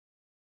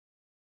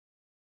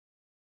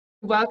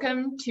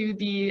Welcome to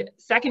the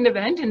second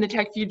event in the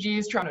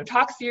Techfugees Toronto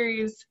Talk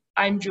Series.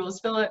 I'm Jules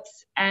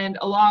Phillips, and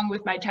along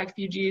with my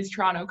Techfugees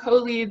Toronto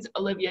co-leads,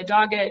 Olivia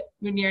Doggett,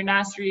 Munir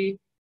Nasri,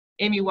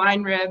 Amy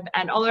Weinrib,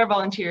 and all our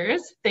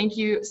volunteers, thank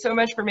you so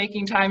much for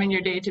making time in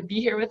your day to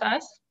be here with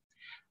us.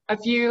 A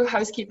few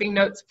housekeeping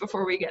notes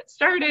before we get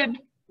started.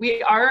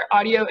 We are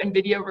audio and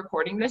video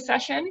recording this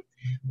session.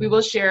 We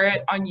will share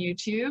it on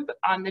YouTube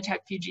on the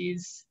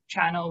Techfugees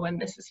channel when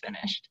this is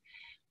finished.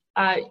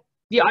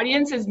 The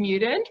audience is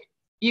muted.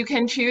 You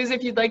can choose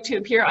if you'd like to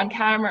appear on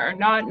camera or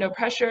not, no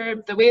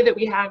pressure. The way that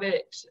we have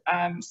it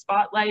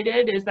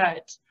spotlighted is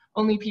that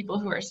only people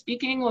who are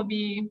speaking will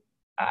be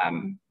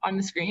on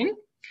the screen.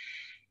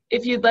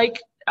 If you'd like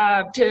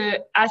to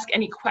ask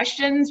any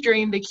questions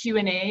during the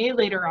Q&A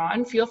later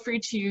on, feel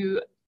free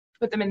to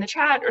put them in the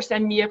chat or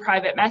send me a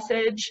private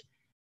message.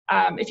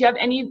 If you have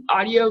any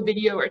audio,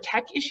 video, or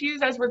tech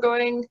issues as we're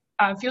going,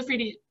 feel free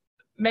to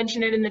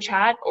mention it in the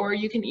chat, or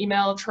you can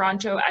email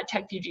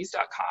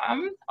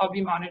toronto@techfugees.com. I'll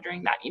be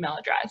monitoring that email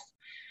address.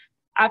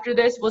 After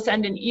this, we'll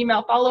send an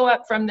email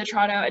follow-up from the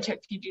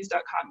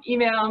toronto@techfugees.com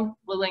email.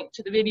 We'll link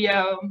to the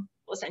video.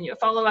 We'll send you a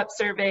follow-up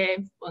survey.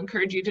 We'll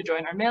encourage you to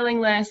join our mailing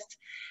list.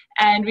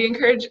 And we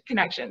encourage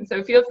connection.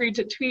 So feel free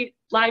to tweet,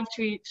 live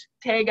tweet,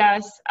 tag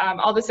us.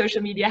 All the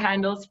social media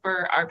handles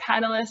for our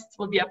panelists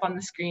will be up on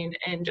the screen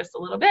in just a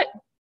little bit.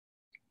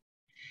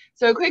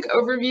 So a quick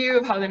overview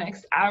of how the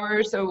next hour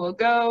or so will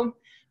go.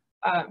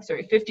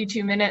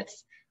 52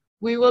 minutes.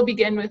 We will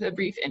begin with a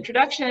brief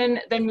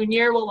introduction, then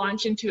Munir will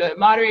launch into a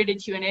moderated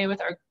Q&A with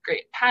our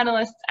great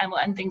panelists, and we'll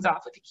end things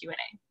off with a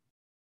Q&A.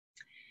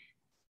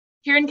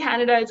 Here in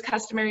Canada, it's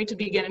customary to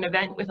begin an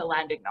event with a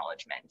land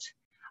acknowledgement.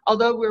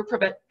 Although we're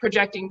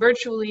projecting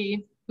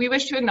virtually, we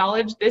wish to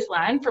acknowledge this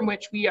land from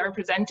which we are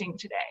presenting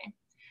today.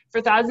 For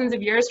thousands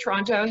of years,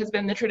 Toronto has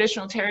been the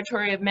traditional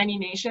territory of many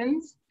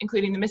nations,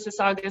 including the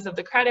Mississaugas of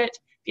the Credit,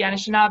 the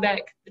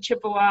Anishinaabeg, the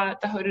Chippewa,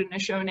 the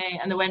Haudenosaunee,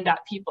 and the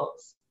Wendat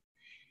peoples.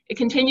 It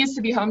continues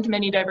to be home to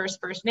many diverse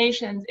First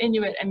Nations,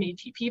 Inuit, and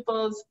Métis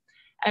peoples,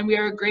 and we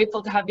are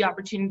grateful to have the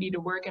opportunity to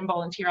work and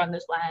volunteer on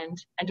this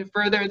land and to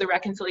further the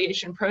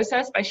reconciliation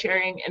process by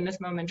sharing in this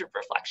moment of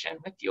reflection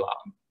with you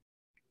all.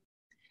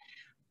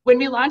 When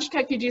we launched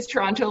Techfugees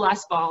Toronto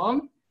last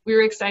fall, we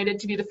were excited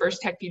to be the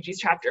first Techfugees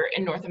chapter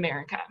in North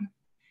America.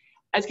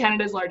 As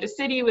Canada's largest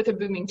city with a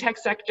booming tech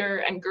sector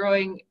and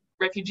growing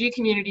refugee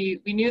community,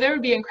 we knew there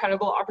would be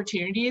incredible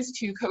opportunities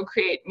to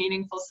co-create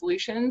meaningful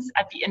solutions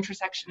at the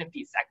intersection of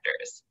these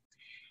sectors.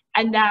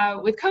 And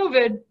now with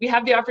COVID, we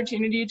have the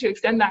opportunity to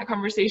extend that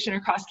conversation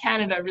across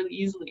Canada really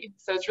easily.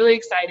 So it's really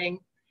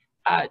exciting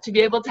to be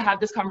able to have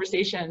this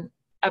conversation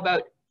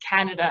about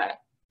Canada.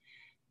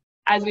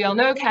 As we all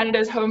know, Canada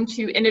is home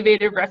to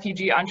innovative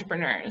refugee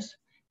entrepreneurs.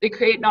 They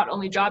create not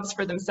only jobs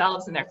for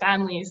themselves and their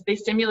families, they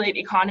stimulate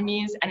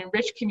economies and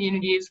enrich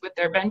communities with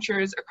their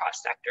ventures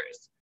across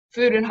sectors: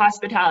 food and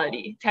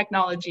hospitality,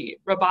 technology,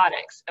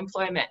 robotics,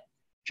 employment,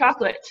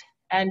 chocolate,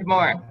 and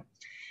more.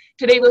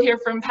 Today we'll hear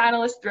from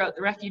panelists throughout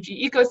the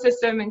refugee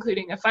ecosystem,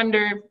 including a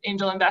funder,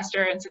 angel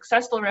investor, and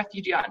successful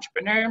refugee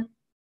entrepreneur.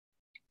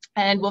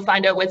 And we'll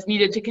find out what's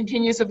needed to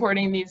continue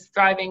supporting these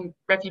thriving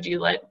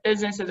refugee-led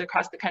businesses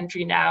across the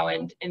country now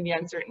and in the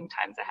uncertain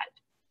times ahead.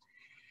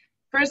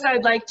 First,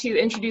 I'd like to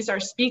introduce our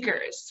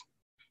speakers.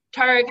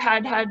 Tariq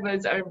Hadhad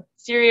was a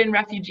Syrian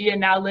refugee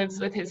and now lives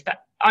with his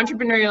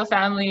entrepreneurial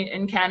family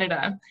in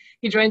Canada.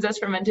 He joins us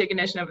from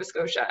Antigonish, Nova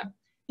Scotia.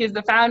 He is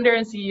the founder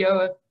and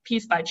CEO of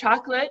Peace by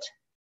Chocolate,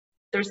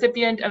 the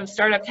recipient of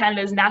Startup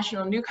Canada's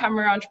National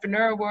Newcomer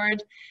Entrepreneur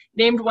Award,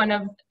 named one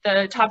of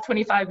the top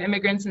 25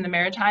 immigrants in the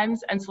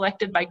Maritimes, and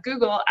selected by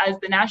Google as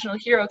the national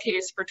hero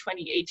case for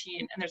 2018.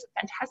 And there's a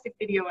fantastic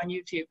video on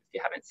YouTube if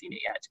you haven't seen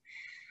it yet.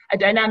 A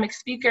dynamic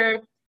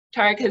speaker,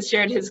 Tariq has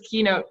shared his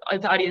keynote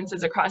with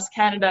audiences across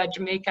Canada,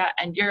 Jamaica,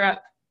 and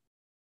Europe,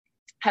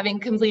 having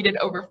completed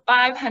over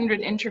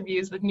 500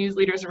 interviews with news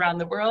leaders around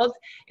the world,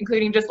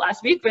 including just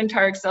last week when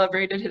Tariq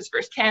celebrated his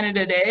first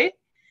Canada Day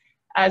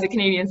as a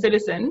Canadian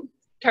citizen.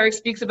 Tariq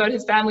speaks about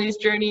his family's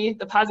journey,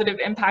 the positive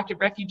impact of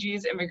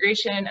refugees,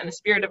 immigration, and the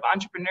spirit of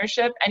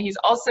entrepreneurship. And he's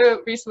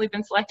also recently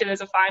been selected as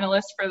a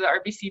finalist for the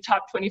RBC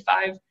Top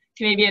 25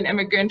 Canadian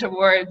Immigrant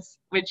Awards,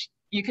 which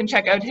you can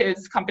check out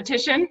his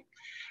competition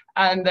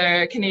on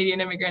the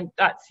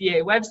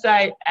canadianimmigrant.ca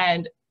website,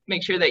 and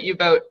make sure that you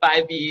vote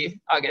by the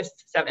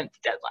August 7th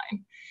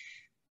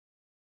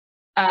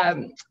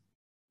deadline.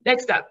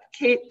 Next up,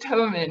 Kate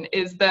Toman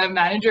is the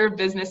Manager of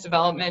Business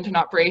Development and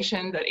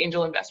Operations at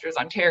Angel Investors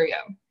Ontario.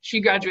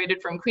 She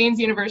graduated from Queen's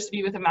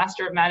University with a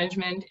Master of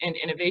Management in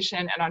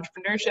Innovation and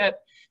Entrepreneurship.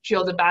 She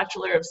holds a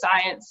Bachelor of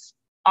Science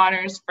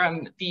honors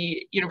from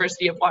the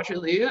University of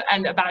Waterloo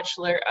and a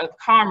Bachelor of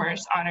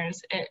Commerce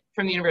honors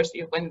from the University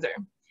of Windsor.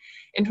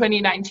 In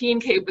 2019,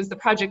 Kate was the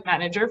project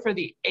manager for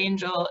the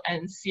Angel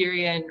and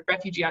Syrian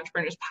Refugee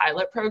Entrepreneurs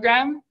Pilot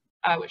Program,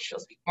 which she'll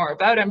speak more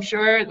about, I'm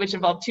sure, which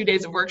involved 2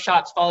 days of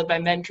workshops followed by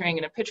mentoring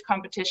and a pitch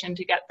competition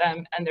to get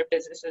them and their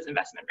businesses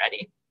investment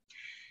ready.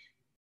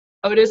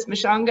 Otis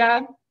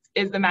Mashonga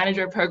is the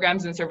Manager of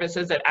Programs and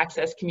Services at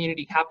Access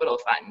Community Capital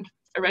Fund.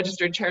 a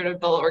registered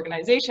charitable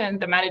organization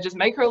that manages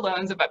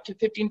microloans of up to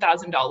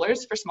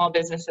 $15,000 for small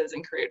businesses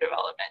and career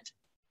development.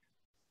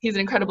 He's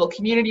an incredible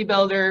community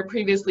builder,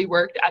 previously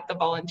worked at the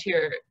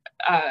Volunteer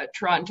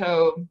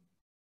Toronto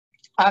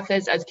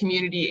office as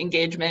community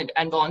engagement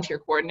and volunteer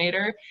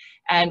coordinator.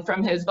 And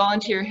from his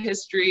volunteer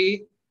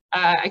history,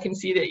 I can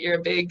see that you're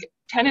a big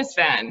tennis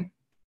fan.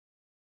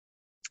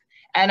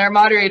 And our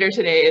moderator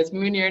today is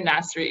Munir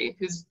Nasri,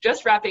 who's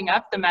just wrapping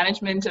up the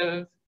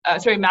Master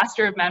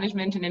of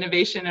Management and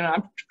Innovation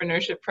and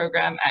Entrepreneurship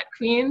program at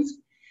Queen's.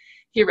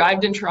 He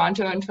arrived in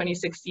Toronto in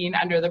 2016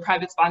 under the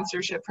private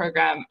sponsorship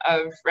program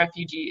of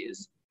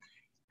refugees.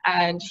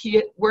 And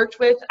he worked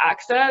with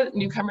AXA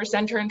Newcomer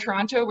Centre in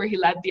Toronto, where he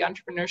led the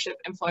entrepreneurship,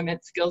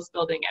 employment, skills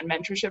building, and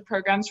mentorship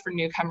programs for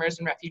newcomers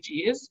and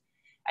refugees.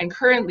 And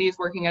currently is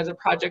working as a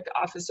project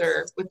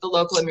officer with the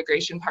local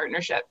immigration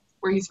partnership,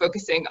 where he's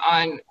focusing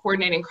on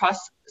coordinating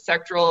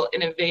cross-sectoral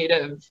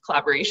innovative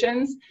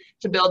collaborations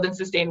to build and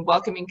sustain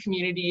welcoming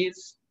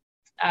communities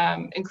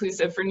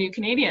inclusive for new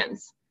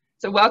Canadians.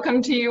 So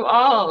welcome to you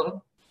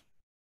all.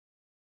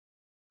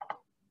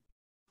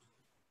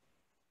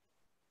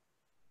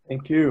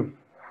 Thank you.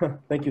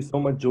 Thank you so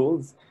much,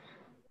 Jules.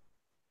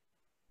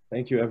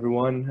 Thank you,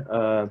 everyone.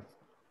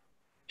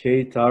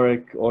 Kate,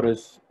 Tarek,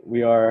 Otis,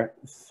 we are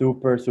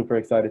super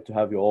excited to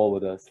have you all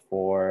with us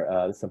for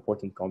this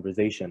important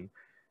conversation.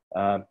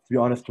 To be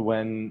honest,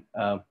 when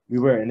we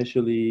were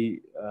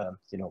initially,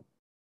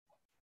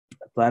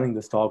 planning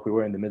this talk, we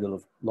were in the middle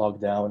of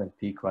lockdown and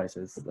peak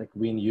crisis. Like,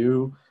 we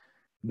knew,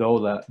 though,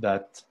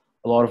 that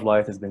a lot of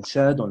light has been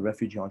shed on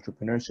refugee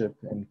entrepreneurship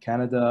in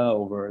Canada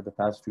over the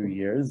past few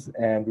years,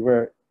 and we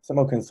were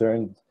somewhat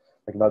concerned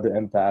about the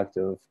impact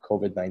of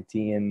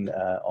COVID-19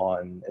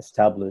 on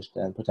established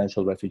and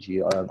potential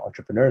refugee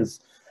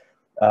entrepreneurs.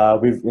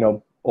 We've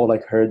all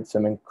heard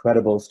some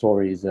incredible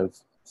stories of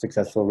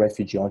successful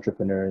refugee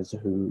entrepreneurs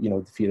who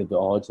defeated the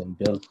odds and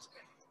built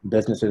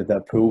businesses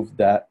that proved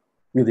that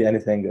really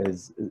anything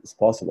is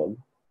possible.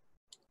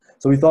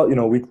 So we thought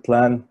we'd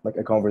plan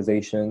a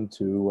conversation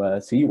to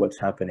see what's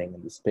happening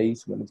in the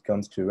space when it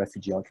comes to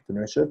refugee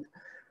entrepreneurship.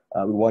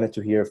 We wanted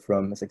to hear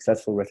from a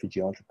successful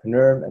refugee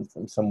entrepreneur and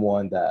from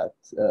someone that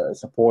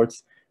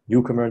supports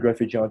newcomer and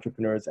refugee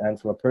entrepreneurs, and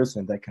from a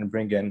person that can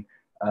bring in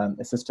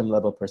a system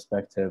level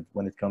perspective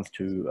when it comes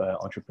to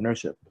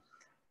entrepreneurship.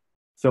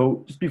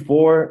 So just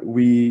before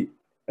we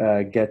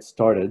get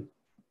started,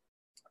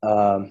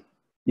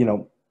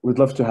 we'd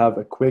love to have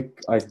a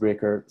quick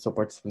icebreaker so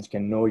participants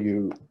can know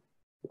you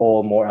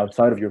all more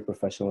outside of your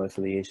professional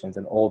affiliations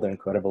and all the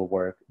incredible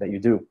work that you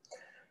do.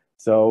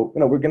 So,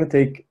 we're going to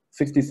take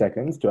 60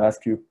 seconds to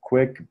ask you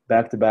quick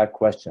back-to-back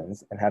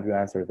questions and have you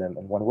answer them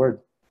in one word.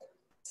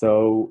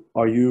 So,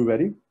 are you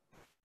ready?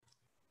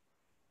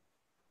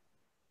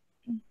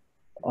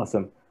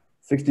 Awesome.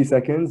 60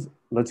 seconds.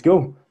 Let's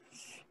go.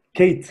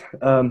 Kate,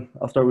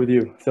 I'll start with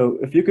you. So,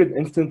 if you could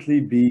instantly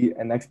be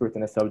an expert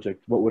in a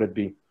subject, what would it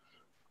be?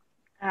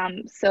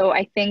 So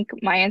I think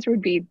my answer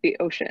would be the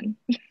ocean.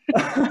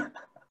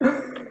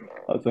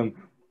 Awesome.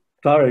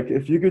 Tarek,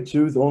 if you could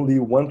choose only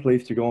one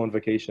place to go on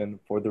vacation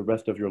for the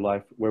rest of your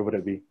life, where would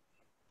it be?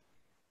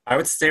 I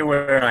would stay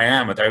where I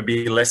am, but I would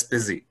be less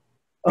busy.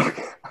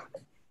 Okay.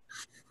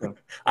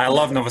 I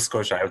love Nova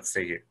Scotia. I would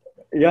stay here.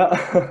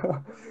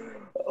 Yeah.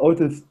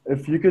 Otis,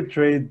 if you could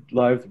trade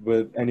lives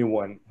with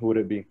anyone, who would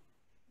it be?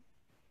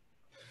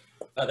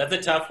 That's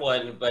a tough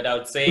one, but I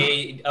would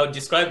say I would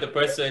describe the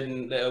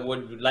person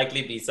would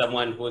likely be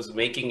someone who's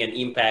making an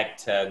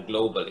impact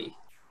globally.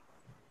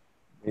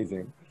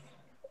 Amazing.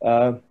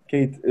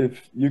 Kate,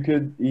 if you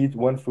could eat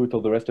one food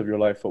till the rest of your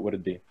life, what would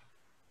it be?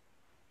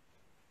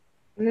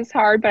 This is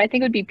hard, but I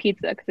think it would be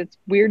pizza because it's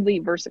weirdly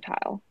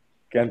versatile.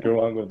 Can't go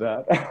wrong with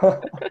that.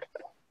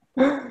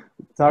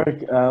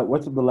 Tarek,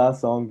 what's the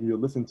last song you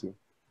listened to?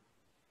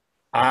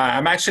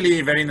 I'm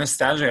actually very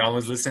nostalgic. I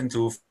always listen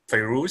to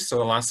Fairuz. So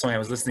the last song I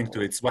was listening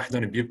to, it's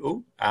Wahdun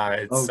Bib'u.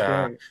 It's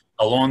Okay.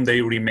 Alone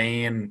They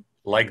Remain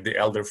Like the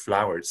Elder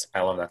Flowers.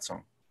 I love that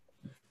song.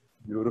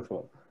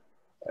 Beautiful.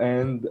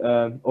 And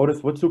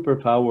Otis, what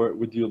superpower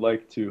would you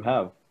like to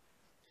have?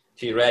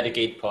 To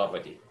eradicate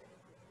poverty.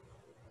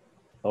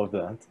 Of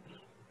that.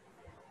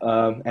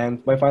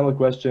 And my final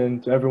question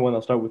to everyone,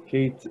 I'll start with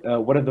Kate.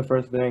 What is the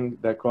first thing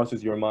that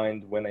crosses your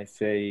mind when I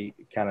say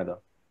Canada?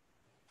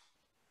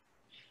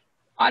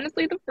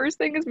 Honestly, the first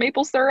thing is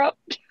maple syrup.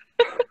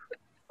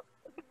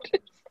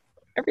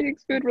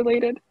 Everything's food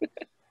related.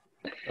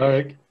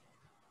 Tarek?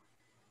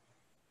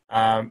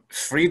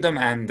 Freedom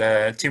and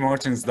Tim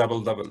Hortons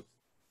double.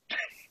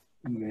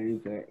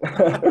 Amazing.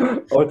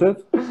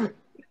 Otis?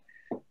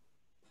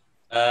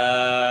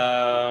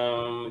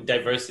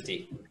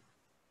 Diversity.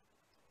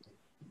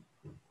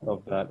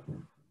 Love that.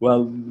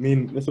 Well,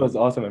 this was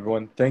awesome,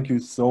 everyone. Thank you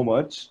so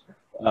much,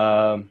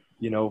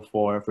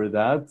 for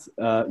that.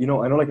 I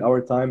know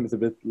our time is a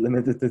bit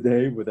limited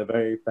today with a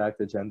very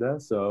packed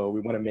agenda, so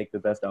we want to make the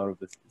best out of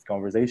this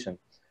conversation.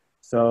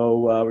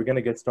 So we're going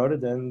to get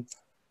started and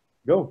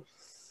go.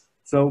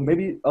 So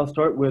maybe I'll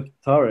start with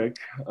Tarek.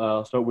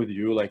 I'll start with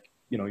you.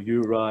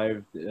 you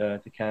arrived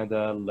to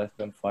Canada less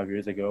than 5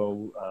 years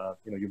ago.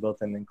 You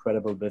built an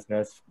incredible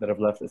business that have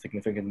left a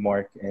significant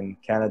mark in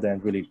Canada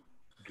and really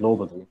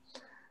globally.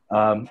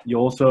 You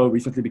also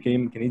recently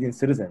became a Canadian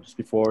citizen just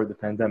before the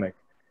pandemic.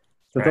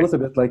 So tell us a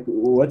bit, like,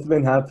 what's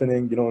been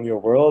happening, in your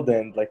world,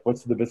 and like,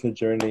 what's the business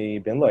journey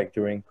been like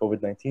during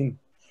COVID-19?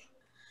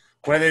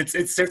 Well,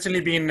 it's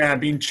certainly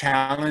been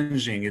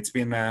challenging. It's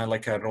been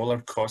like a roller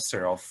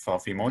coaster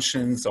of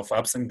emotions, of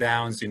ups and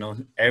downs.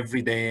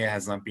 Every day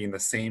has not been the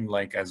same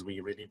like as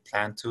we really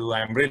planned to.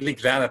 I'm really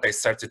glad that I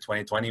started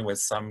 2020 with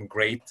some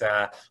great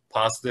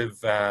positive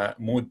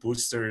mood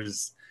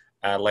boosters,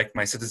 like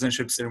my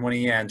citizenship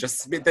ceremony, and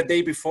just the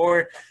day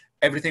before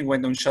everything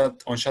went on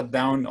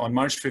shutdown on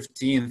March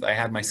 15th. I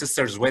had my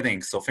sister's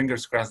wedding, so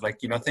fingers crossed. Like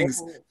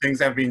things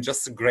have been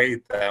just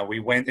great.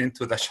 We went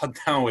into the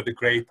shutdown with a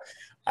great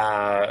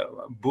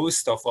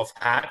boost of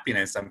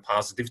happiness and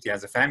positivity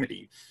as a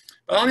family.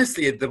 But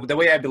honestly, the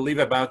way I believe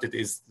about it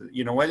is,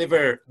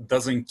 whatever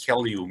doesn't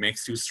kill you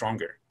makes you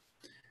stronger.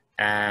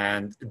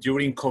 And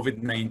during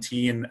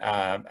COVID-19,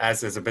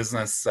 as a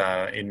business,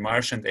 in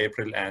March and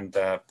April and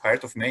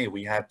part of May,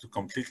 we had to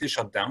completely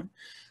shut down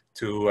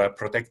to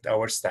protect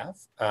our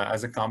staff.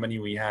 As a company,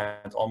 we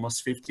had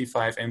almost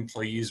 55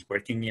 employees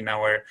working in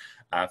our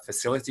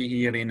facility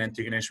here in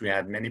Antigonish. We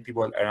had many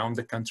people around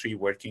the country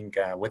working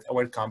with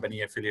our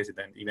company affiliated,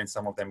 and even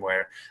some of them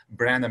were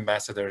brand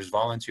ambassadors,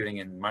 volunteering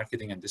in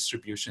marketing and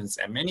distributions,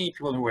 and many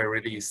people who were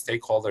really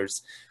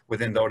stakeholders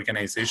within the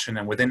organization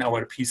and within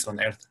our Peace on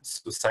Earth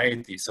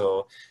society.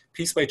 So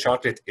Peace by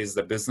Chocolate is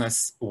the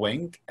business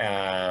wing,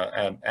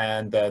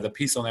 and the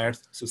Peace on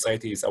Earth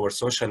Society is our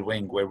social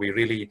wing, where we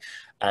really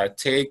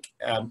take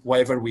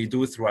whatever we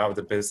do throughout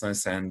the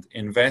business and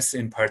invest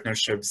in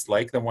partnerships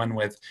like the one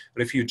with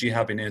Refugee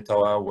Hub in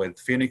Ottawa, with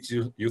Phoenix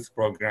Youth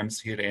Programs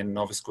here in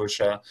Nova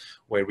Scotia,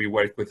 where we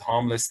work with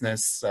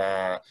homelessness,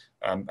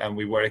 and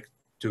we work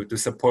to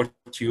support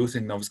youth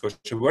in Nova Scotia.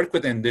 We work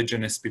with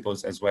Indigenous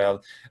peoples as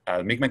well,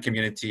 Mi'kmaq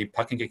community,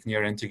 Pakinkik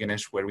near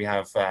Antigonish, where we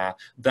have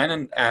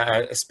done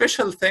a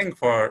special thing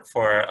for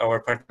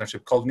our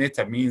partnership called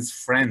Neta, means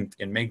friend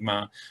in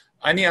Mi'kmaq.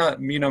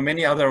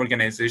 Many other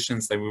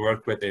organizations that we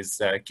work with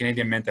is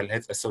Canadian Mental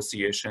Health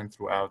Association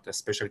throughout a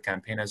special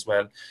campaign as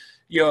well.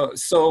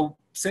 So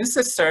since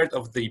the start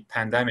of the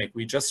pandemic,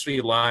 we just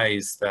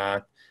realized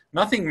that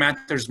nothing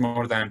matters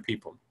more than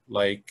people.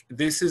 Like,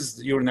 this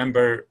is your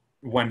number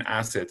one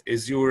asset,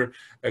 is your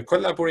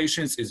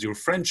collaborations, is your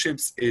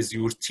friendships, is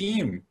your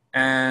team.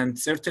 And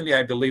certainly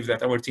I believe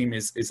that our team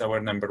is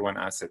our number one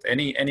asset.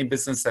 Any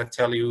business that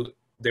tell you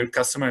their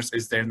customers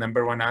is their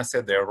number one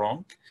asset, they're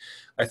wrong.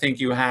 I think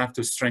you have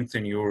to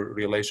strengthen your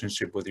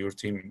relationship with your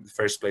team in the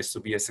first place to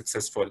be a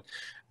successful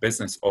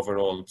business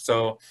overall.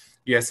 So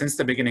yeah, since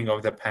the beginning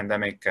of the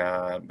pandemic,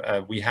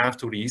 we have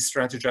to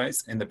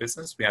re-strategize in the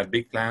business. We have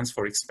big plans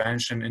for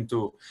expansion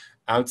into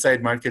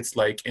outside markets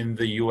like in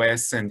the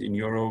US and in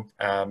Europe,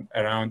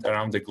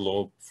 around the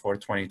globe for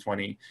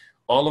 2020.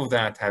 All of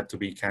that had to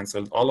be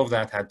canceled. All of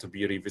that had to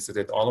be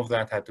revisited. All of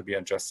that had to be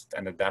adjusted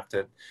and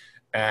adapted.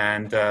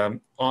 And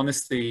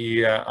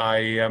honestly,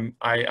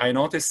 I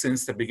noticed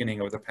since the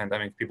beginning of the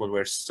pandemic, people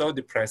were so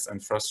depressed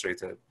and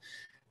frustrated,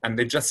 and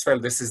they just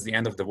felt this is the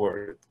end of the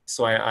world.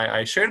 So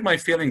I shared my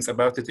feelings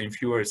about it in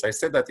few words. I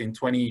said that in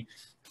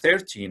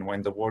 2013,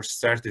 when the war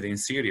started in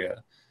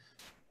Syria,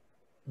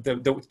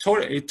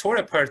 it tore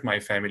apart my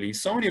family.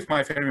 So many of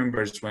my family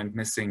members went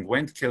missing,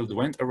 went killed,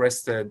 went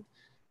arrested.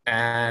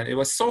 And it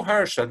was so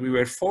harsh that we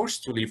were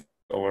forced to leave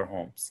our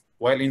homes.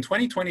 While in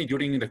 2020,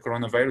 during the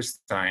coronavirus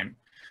time,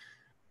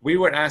 we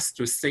were asked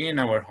to stay in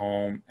our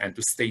home and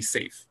to stay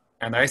safe.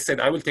 And I said,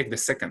 I will take the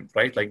second,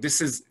 right? Like,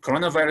 this is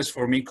coronavirus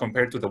for me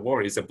compared to the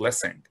war is a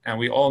blessing. And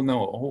we all know,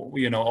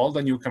 all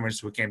the newcomers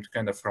who came to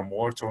kind of from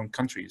war-torn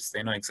countries,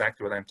 they know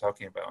exactly what I'm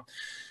talking about.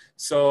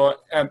 So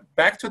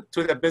back to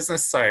the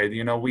business side,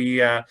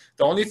 the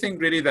only thing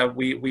really that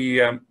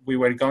we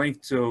were going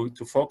to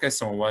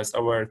focus on was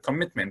our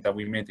commitment that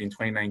we made in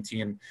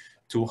 2019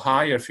 to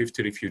hire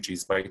 50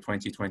 refugees by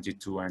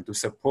 2022 and to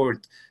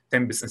support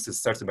 10 businesses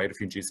started by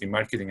refugees in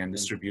marketing and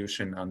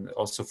distribution, and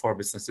also 4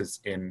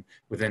 businesses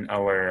within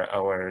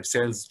our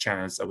sales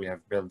channels that we have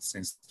built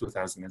since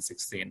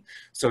 2016.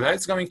 So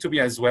that's going to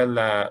be as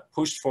well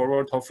pushed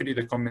forward. Hopefully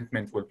the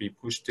commitment will be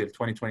pushed till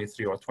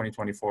 2023 or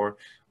 2024.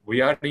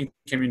 We are in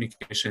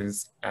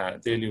communications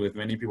daily with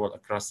many people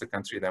across the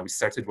country that we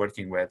started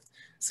working with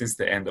since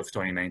the end of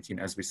 2019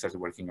 as we started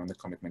working on the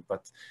commitment.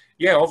 But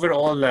yeah,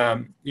 overall,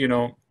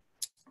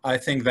 I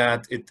think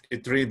that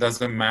it really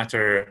doesn't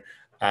matter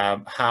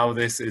how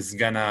this is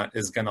gonna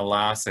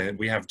last.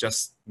 We have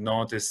just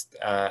noticed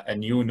a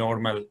new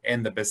normal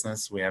in the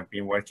business. We have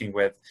been working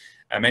with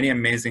many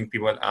amazing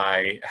people.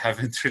 I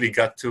haven't really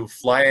got to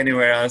fly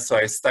anywhere else, so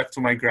I stuck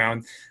to my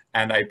ground.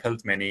 And I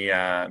built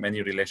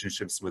many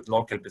relationships with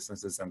local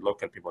businesses and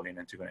local people in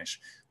Antigonish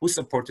who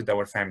supported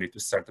our family to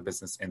start the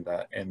business in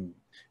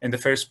the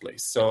first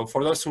place. So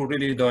for those who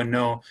really don't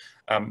know,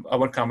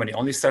 our company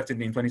only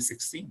started in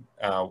 2016.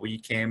 We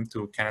came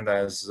to Canada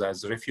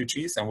as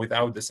refugees, and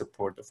without the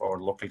support of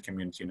our local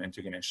community in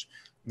Antigonish,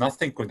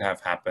 nothing could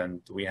have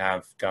happened. We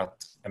have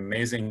got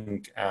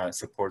amazing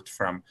support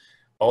from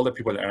all the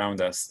people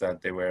around us,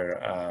 that they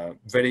were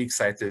very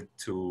excited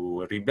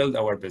to rebuild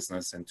our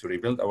business and to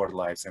rebuild our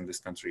lives in this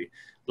country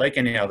like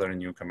any other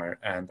newcomer.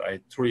 And I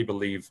truly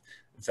believe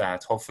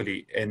that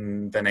hopefully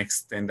in the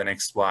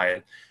next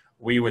while,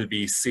 we will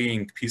be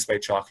seeing Peace by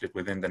Chocolate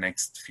within the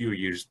next few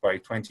years, by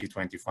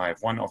 2025,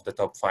 one of the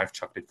top 5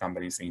 chocolate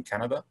companies in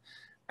Canada.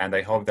 And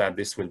I hope that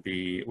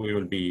we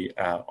will be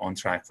on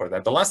track for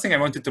that. The last thing I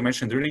wanted to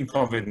mention, during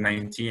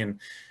COVID-19,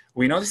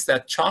 we noticed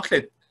that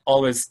chocolate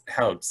always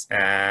helps.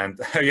 And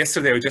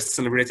yesterday we just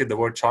celebrated the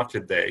World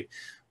Chocolate Day.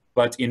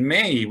 But in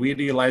May, we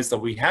realized that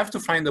we have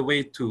to find a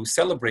way to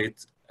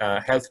celebrate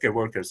healthcare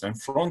workers and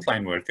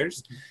frontline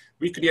workers.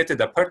 We created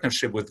a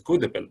partnership with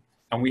Goodable,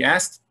 and we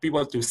asked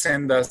people to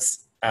send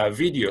us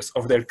videos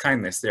of their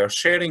kindness. They are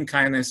sharing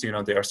kindness, you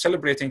know, they are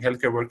celebrating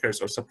healthcare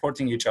workers or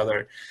supporting each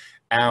other.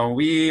 And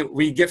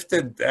we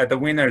gifted the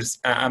winners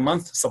a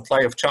month's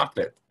supply of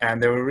chocolate.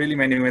 And there were really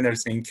many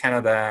winners in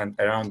Canada and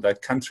around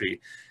that country.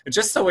 It's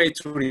just a way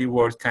to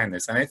reward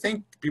kindness. And I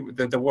think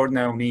the world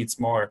now needs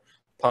more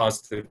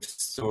positive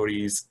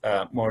stories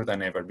more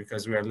than ever,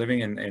 because we are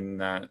living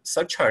in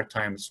such hard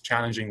times,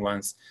 challenging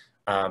ones.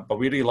 But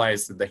we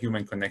realize that the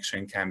human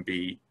connection can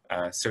be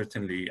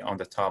certainly on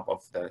the top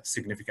of the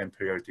significant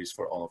priorities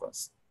for all of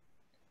us.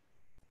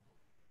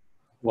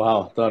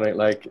 Wow, Tariq,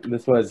 like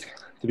this was,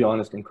 to be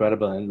honest,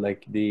 incredible, and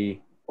like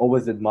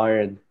always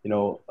admired, you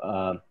know,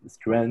 the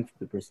strength,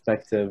 the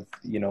perspective,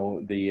 you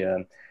know,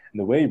 the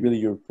way really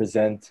you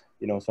present,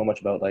 you know, so much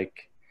about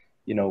like,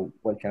 you know,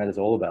 what Canada is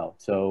all about.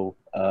 So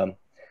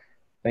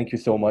thank you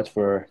so much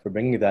for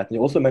bringing that. And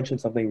you also mentioned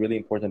something really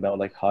important about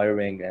like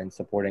hiring and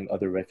supporting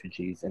other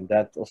refugees, and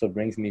that also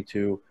brings me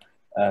to,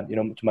 you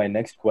know, to my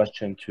next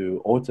question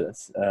to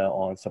Otis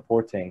on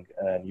supporting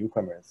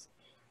newcomers.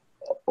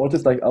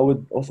 Otis, like I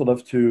would also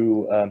love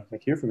to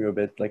like hear from you a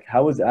bit. Like,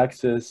 how is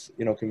Access,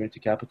 you know, Community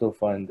Capital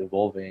Fund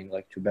evolving,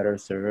 like to better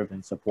serve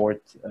and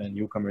support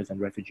newcomers and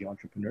refugee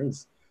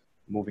entrepreneurs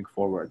moving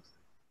forward?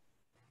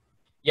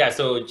 Yeah,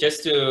 so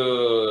just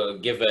to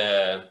give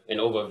an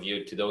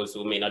overview to those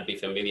who may not be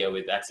familiar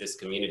with Access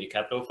Community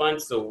Capital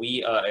Fund. So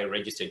we are a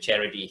registered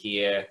charity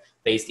here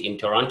based in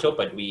Toronto,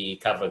 but we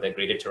cover the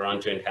Greater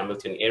Toronto and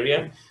Hamilton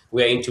area.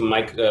 We're into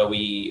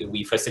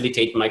we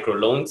facilitate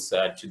microloans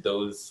to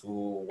those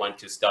who want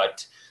to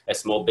start a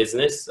small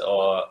business,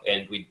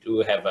 and we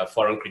do have a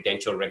foreign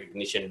credential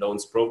recognition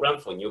loans program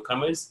for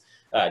newcomers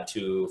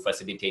to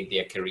facilitate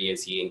their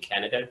careers here in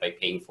Canada by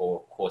paying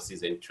for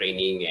courses and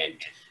training and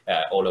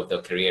all of the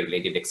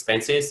career-related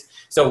expenses.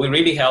 So we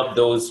really help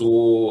those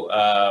who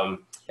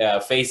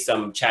face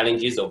some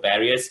challenges or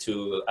barriers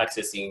to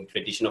accessing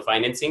traditional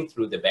financing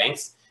through the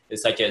banks,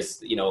 such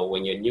as, you know,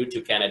 when you're new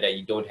to Canada,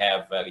 you don't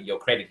have your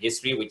credit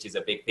history, which is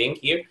a big thing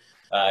here,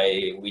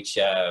 which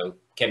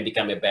can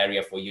become a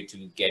barrier for you to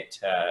get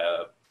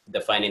the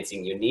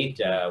financing you need,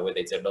 whether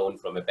it's a loan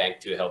from a bank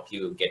to help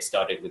you get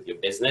started with your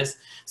business.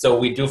 So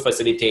we do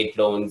facilitate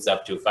loans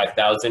up to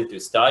 $5,000 to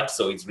start.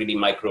 So it's really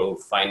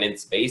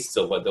microfinance based.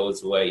 So for those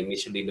who are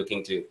initially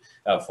looking to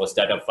for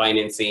startup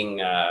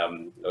financing,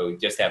 or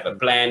just have a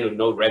plan with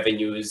no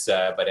revenues,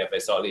 but have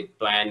a solid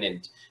plan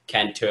and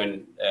can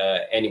turn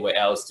anywhere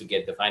else to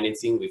get the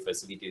financing, we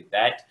facilitate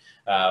that.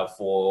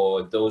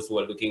 For those who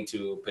are looking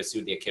to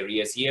pursue their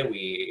careers here,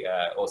 we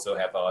also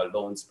have our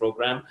loans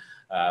program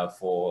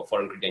for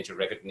foreign credential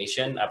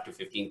recognition, up to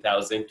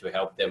 $15,000 to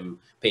help them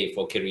pay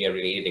for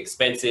career-related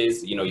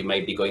expenses. You know, you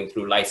might be going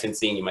through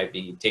licensing, you might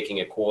be taking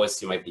a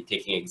course, you might be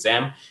taking an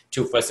exam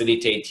to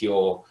facilitate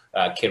your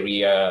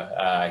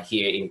career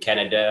here in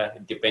Canada,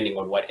 depending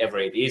on whatever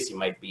it is. You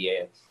might be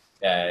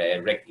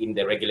in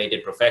the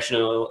regulated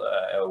professional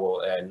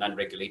or a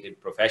non-regulated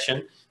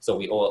profession. So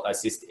we all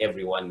assist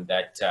everyone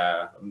that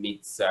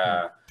meets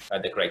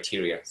the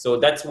criteria. So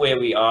that's where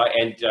we are.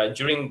 And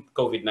during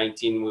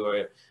COVID-19, we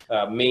were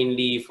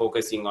mainly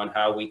focusing on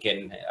how we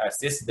can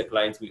assist the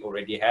clients we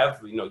already have,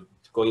 you know,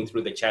 going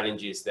through the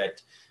challenges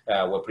that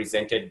were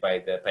presented by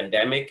the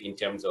pandemic in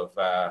terms of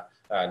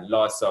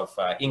loss of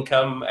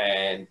income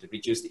and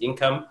reduced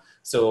income.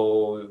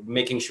 So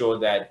making sure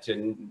that,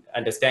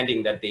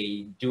 understanding that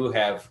they do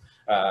have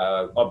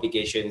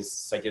obligations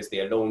such as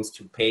their loans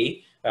to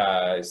pay.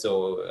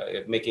 So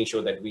making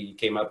sure that we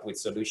came up with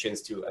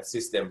solutions to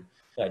assist them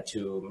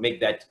to make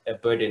that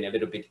burden a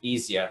little bit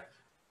easier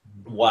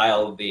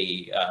while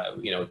they,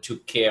 you know,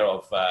 took care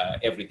of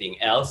everything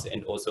else,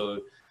 and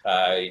also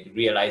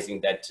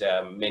realizing that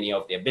many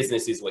of their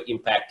businesses were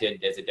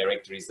impacted as a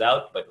direct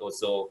result, but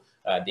also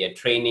their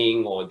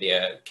training or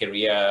their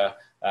career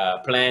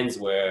plans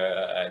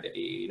were,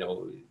 you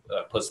know,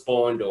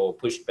 postponed or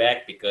pushed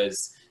back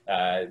because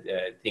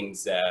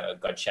things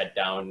got shut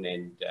down,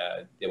 and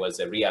there was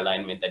a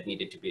realignment that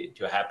needed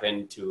to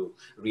happen to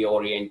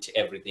reorient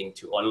everything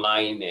to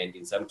online. And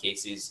in some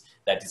cases,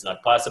 that is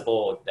not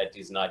possible. That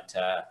is not.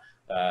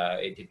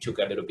 It took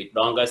a little bit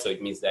longer, so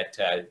it means that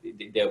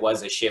there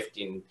was a shift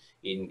in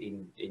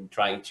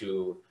trying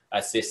to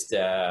assist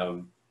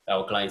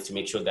our clients to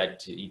make sure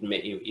that it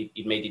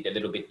made it a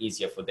little bit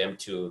easier for them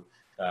to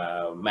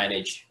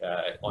manage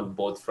on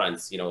both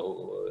fronts,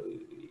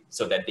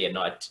 so that they are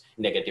not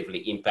negatively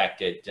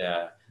impacted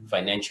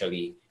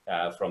financially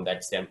from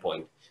that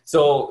standpoint.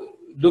 So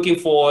looking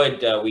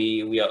forward,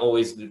 we are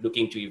always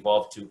looking to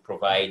evolve to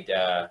provide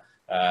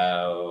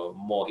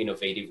more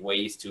innovative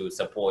ways to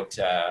support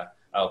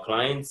our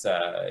clients,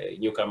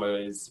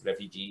 newcomers,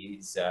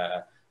 refugees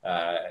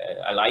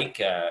alike,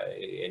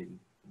 and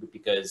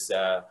because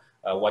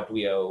what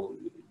we are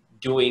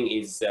doing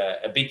is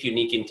a bit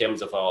unique in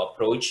terms of our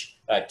approach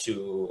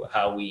to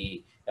how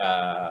we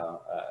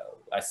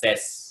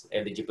assess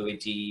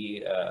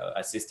eligibility,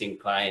 assisting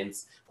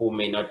clients who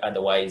may not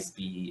otherwise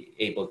be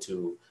able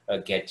to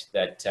get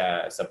that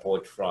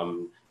support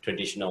from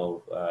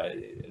traditional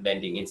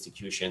lending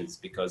institutions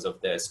because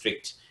of the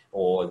strict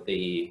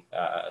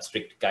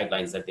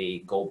guidelines that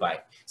they go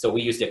by. So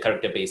we use the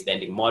character-based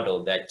lending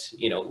model that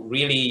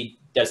really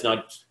does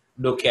not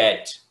look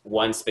at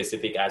one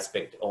specific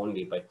aspect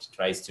only, but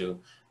tries to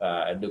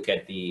look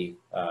at the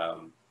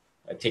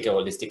take a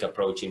holistic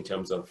approach in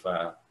terms of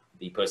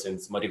the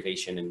person's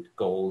motivation and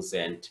goals,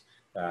 and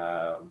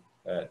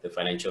the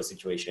financial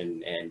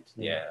situation and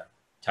their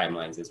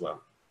timelines as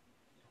well.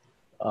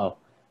 Oh,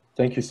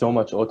 thank you so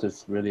much,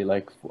 Otis. Really,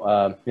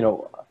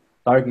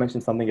 Tarek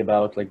mentioned something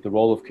about the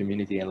role of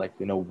community and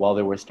while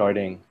they were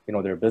starting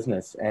their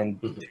business. And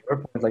to your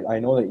point, I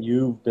know that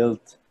you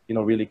built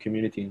really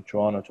community in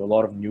Toronto to a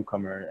lot of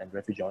newcomer and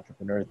refugee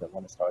entrepreneurs that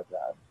want to start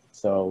that.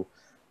 So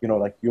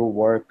your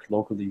work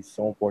locally is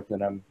so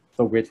important, and I'm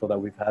so grateful that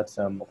we've had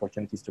some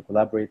opportunities to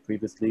collaborate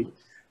previously.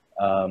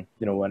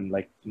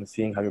 When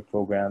seeing how your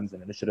programs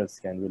and initiatives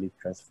can really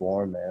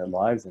transform their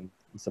lives and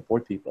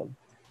support people.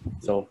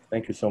 So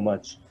thank you so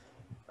much.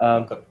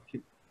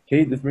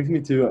 Kate, this brings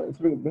me to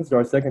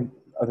our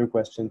other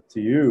question to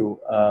you.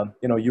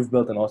 You've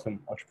built an awesome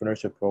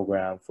entrepreneurship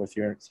program for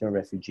Syrian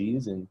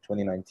refugees in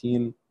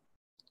 2019.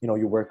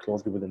 You work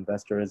closely with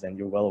investors, and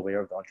you're well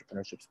aware of the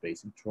entrepreneurship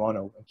space in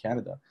Toronto and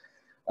Canada.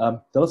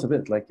 Tell us a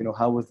bit,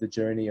 how was the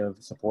journey of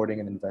supporting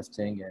and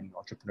investing in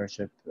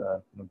entrepreneurship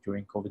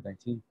during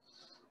COVID-19?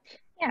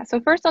 Yeah,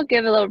 so first I'll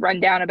give a little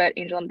rundown about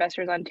Angel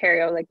Investors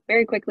Ontario,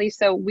 very quickly.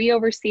 So we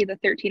oversee the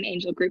 13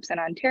 angel groups in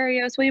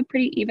Ontario. So we have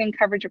pretty even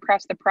coverage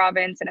across the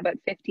province and about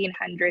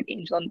 1,500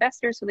 angel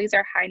investors. So these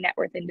are high net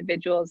worth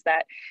individuals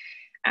that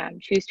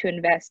choose to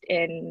invest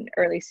in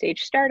early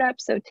stage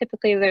startups. So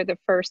typically they're the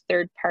first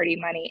third party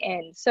money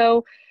in.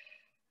 So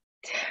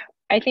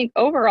I think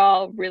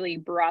overall, really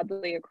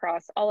broadly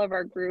across all of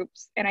our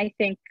groups, and I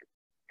think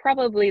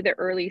probably the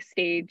early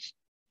stage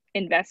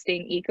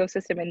investing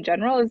ecosystem in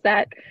general, is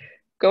that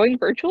going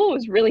virtual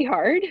was really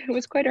hard. It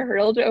was quite a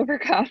hurdle to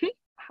overcome,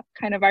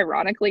 kind of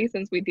ironically,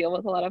 since we deal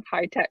with a lot of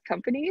high tech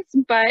companies.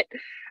 But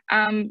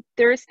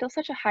there is still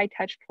such a high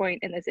touch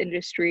point in this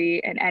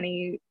industry, and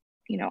any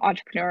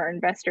entrepreneur or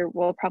investor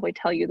will probably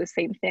tell you the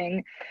same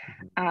thing.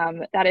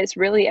 That is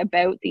really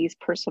about these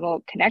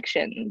personal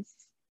connections.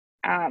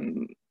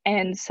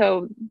 And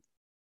so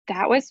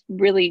that was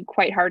really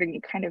quite hard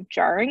and kind of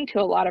jarring to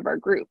a lot of our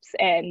groups,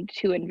 and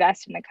to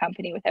invest in a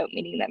company without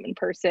meeting them in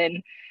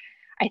person.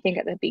 I think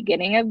at the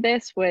beginning of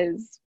this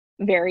was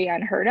very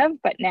unheard of,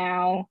 but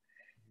now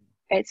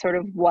it's sort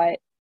of what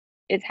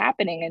is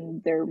happening,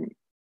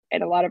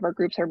 and a lot of our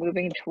groups are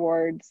moving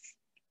towards,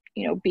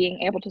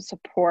 being able to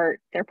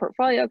support their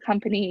portfolio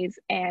companies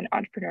and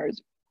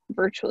entrepreneurs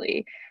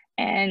virtually.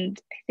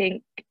 And I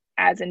think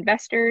as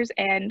investors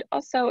and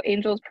also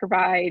angels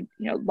provide,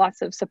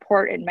 lots of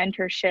support and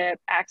mentorship,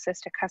 access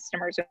to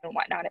customers and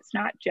whatnot. It's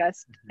not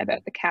just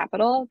about the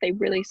capital. They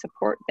really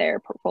support their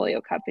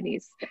portfolio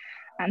companies.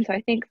 So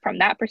I think from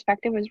that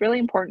perspective, it was really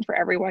important for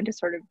everyone to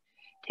sort of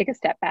take a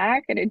step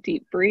back and a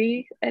deep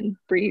breathe and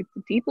breathe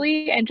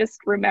deeply, and just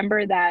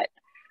remember that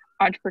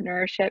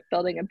entrepreneurship,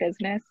 building a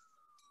business,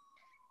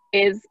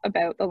 is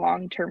about the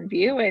long-term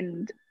view.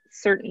 And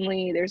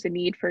certainly there's a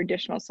need for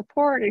additional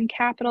support and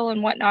capital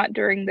and whatnot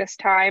during this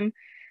time,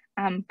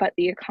 but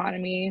the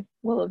economy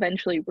will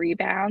eventually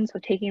rebound. So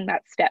taking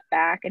that step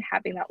back and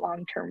having that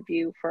long-term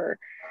view for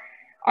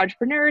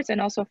entrepreneurs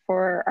and also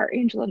for our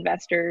angel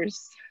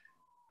investors,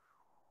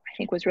 I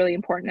think was really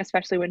important,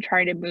 especially when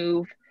trying to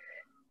move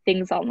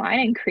things online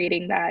and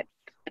creating that,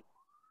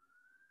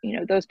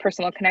 those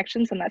personal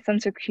connections and that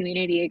sense of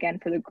community again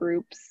for the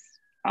groups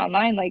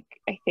online. I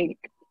think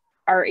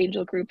our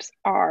angel groups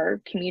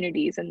are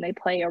communities, and they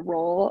play a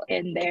role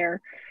in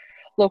their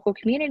local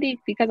community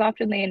because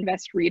often they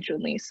invest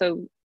regionally.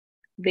 So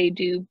they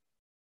do,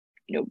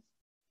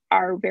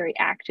 are very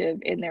active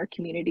in their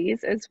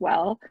communities as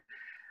well.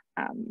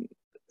 And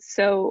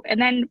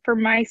then for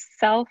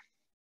myself,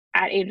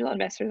 at Angel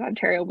Investors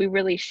Ontario, we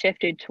really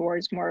shifted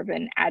towards more of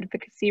an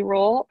advocacy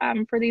role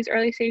for these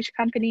early stage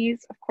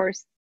companies. Of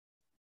course,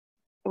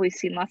 we've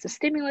seen lots of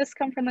stimulus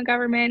come from the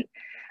government,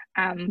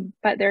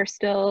 but there are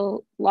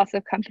still lots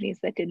of companies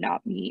that did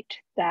not meet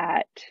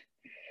that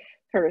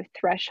sort of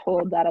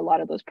threshold that a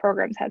lot of those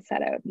programs had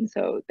set out. And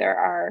so there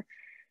are,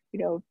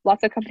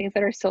 lots of companies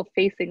that are still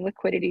facing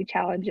liquidity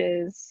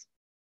challenges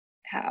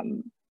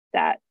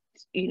that,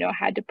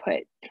 had to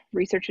put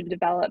research and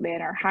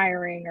development or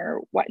hiring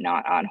or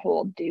whatnot on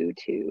hold due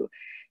to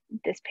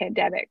this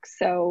pandemic.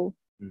 So,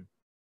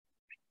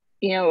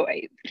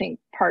 I think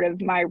part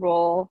of my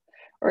role,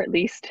 or at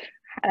least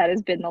that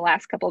has been the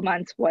last couple of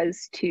months,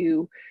 was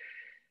to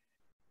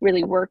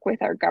really work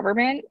with our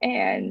government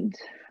and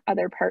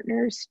other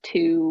partners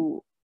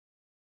to,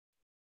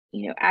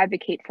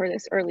 advocate for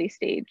this early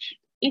stage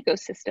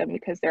ecosystem,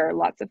 because there are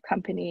lots of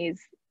companies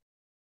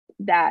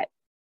that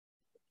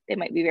they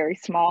might be very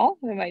small,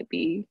 they might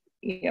be,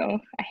 a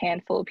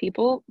handful of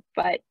people,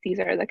 but these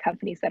are the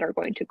companies that are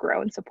going to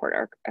grow and support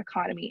our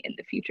economy in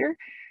the future.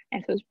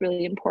 And so it's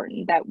really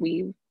important that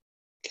we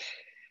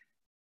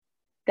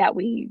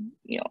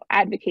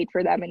advocate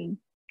for them and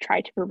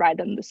try to provide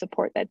them the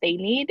support that they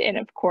need. And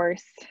of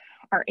course,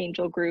 our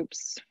angel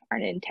groups are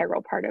an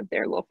integral part of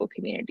their local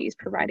communities,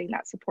 providing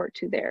that support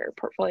to their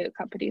portfolio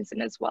companies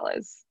and as well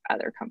as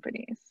other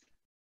companies.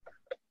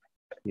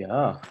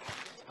 Yeah,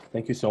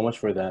 thank you so much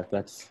for that.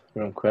 That's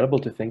incredible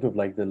to think of,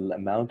 like the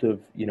amount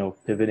of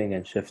pivoting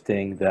and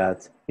shifting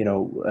that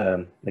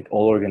like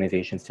all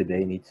organizations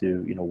today need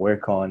to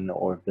work on,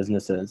 or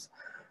businesses.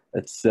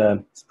 It's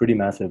pretty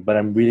massive. But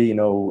I'm really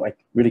I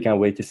really can't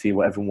wait to see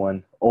what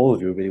all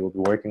of you really will be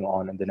working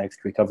on in the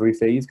next recovery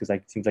phase, because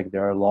it seems like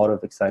there are a lot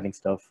of exciting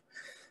stuff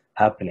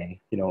happening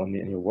in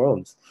your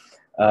worlds,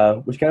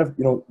 which kind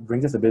of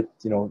brings us a bit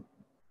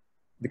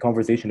the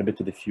conversation a bit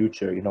to the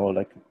future.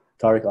 Like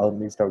Tariq, I'll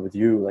maybe start with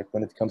you. Like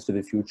when it comes to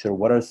the future,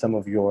 what are some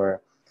of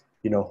your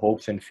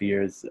hopes and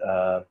fears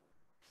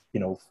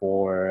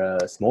for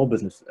small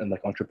business and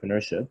like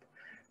entrepreneurship,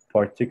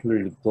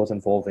 particularly those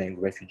involving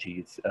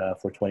refugees,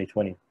 for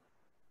 2020?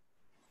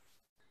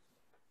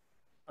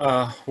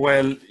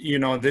 Well,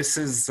 this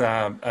is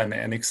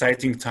an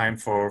exciting time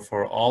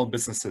for all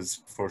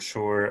businesses, for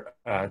sure,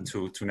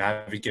 to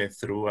navigate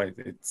through.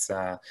 It's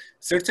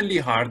certainly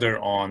harder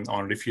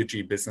on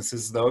refugee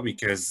businesses, though,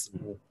 because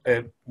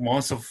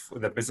most of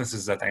the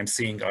businesses that I'm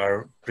seeing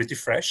are pretty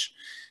fresh.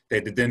 They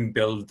didn't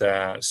build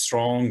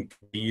strong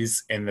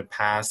bees in the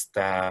past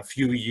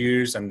few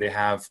years, and they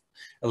have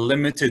a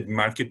limited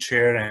market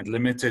share and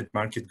limited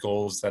market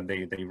goals that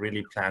they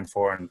really planned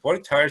for and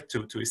worked hard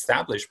to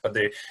establish. But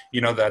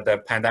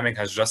the pandemic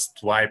has just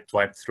wiped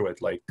through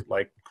it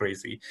like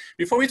crazy.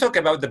 Before we talk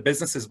about the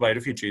businesses by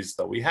refugees,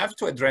 though, we have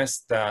to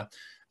address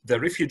the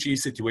refugee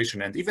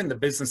situation, and even the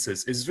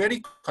businesses is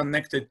very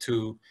connected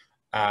to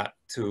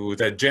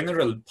the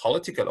general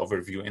political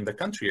overview in the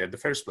country at the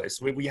first place.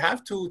 We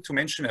have to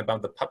mention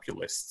about the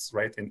populists,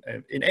 right?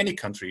 In any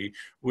country,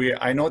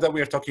 I know that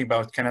we are talking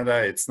about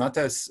Canada. It's not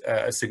a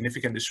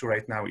significant issue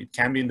right now. It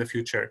can be in the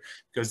future,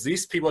 because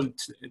these people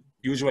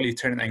usually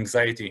turn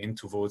anxiety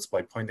into votes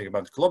by pointing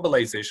about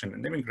globalization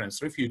and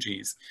immigrants,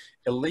 refugees,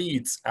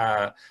 elites.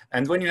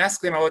 And when you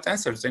ask them about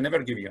answers, they never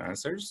give you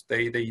answers.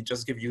 They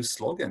just give you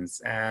slogans.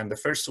 And the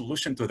first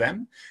solution to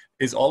them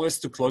is always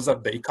to close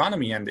up the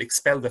economy and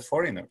expel the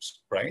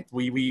foreigners, right?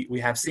 We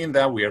have seen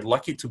that. We are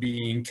lucky to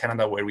be in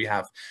Canada, where we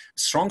have a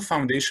strong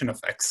foundation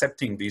of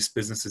accepting these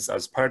businesses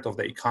as part of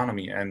the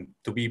economy and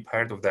to be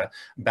part of the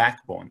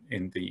backbone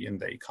in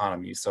the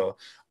economy. So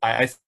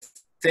I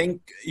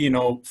think,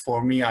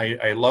 for me,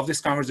 I love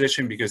this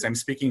conversation because I'm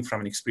speaking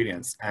from an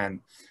experience, and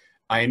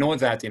I know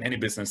that in any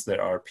business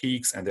there are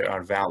peaks and there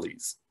are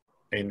valleys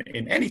in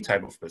any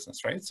type of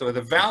business, right? So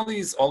the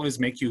valleys always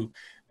make you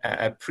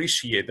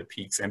appreciate the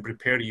peaks and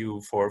prepare you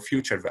for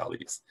future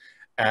valleys.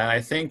 And I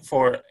think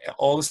for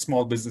all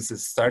small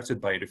businesses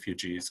started by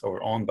refugees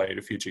or owned by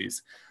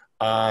refugees,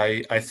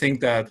 I think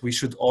that we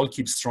should all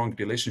keep strong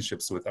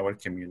relationships with our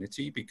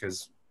community,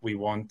 because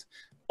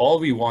all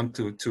we want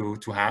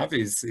to have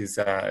is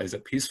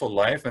a peaceful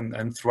life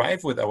and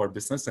thrive with our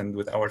business and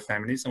with our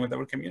families and with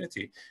our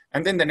community.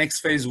 And then the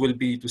next phase will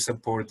be to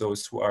support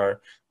those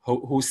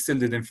who still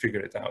didn't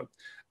figure it out.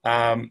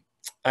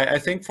 I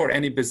think for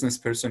any business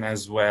person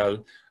as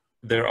well,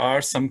 there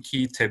are some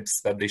key tips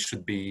that they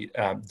should be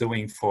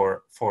doing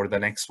for the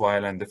next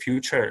while. And the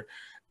future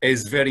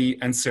is very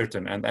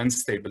uncertain and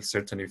unstable,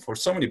 certainly for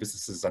so many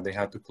businesses that they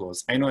had to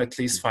close. I know at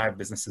least 5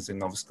 businesses in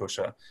Nova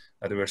Scotia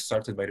that were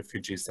started by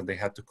refugees that they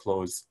had to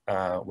close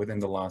within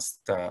the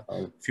last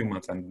few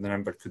months, and the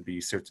number could be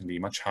certainly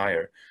much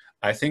higher.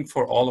 I think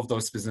for all of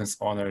those business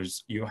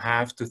owners, you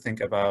have to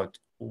think about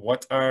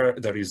what are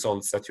the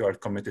results that you are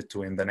committed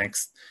to in the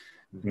next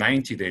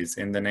 90 days,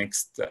 in the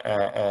next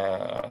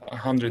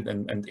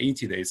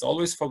 180 days.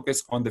 Always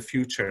focus on the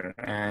future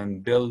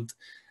and build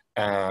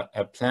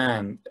a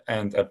plan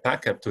and a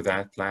backup to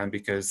that plan,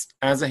 because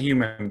as a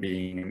human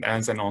being,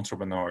 as an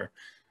entrepreneur,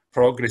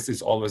 progress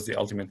is always the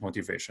ultimate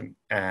motivation,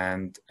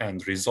 and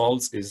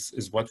results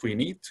is what we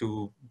need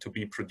to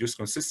be produced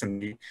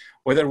consistently,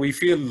 whether we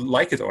feel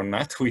like it or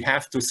not. We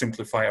have to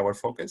simplify our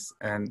focus.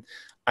 And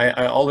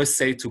I always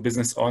say to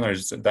business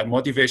owners that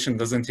motivation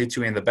doesn't hit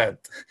you in the bed.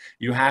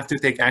 You have to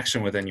take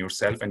action within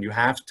yourself, and you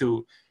have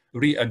to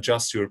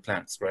readjust your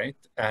plans, right?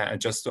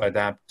 Just to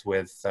adapt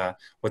with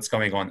what's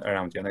going on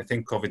around you. And I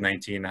think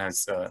COVID-19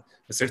 has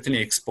certainly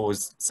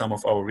exposed some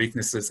of our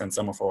weaknesses and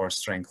some of our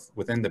strengths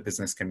within the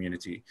business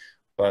community.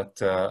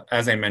 But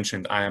as I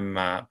mentioned,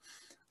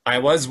 I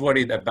was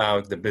worried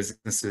about the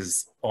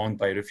businesses owned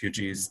by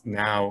refugees.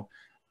 Now,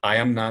 I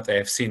am not. I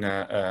have seen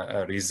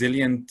a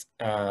resilient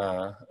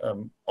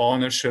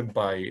ownership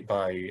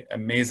by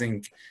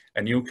amazing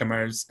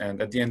newcomers, and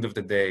at the end of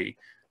the day,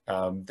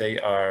 they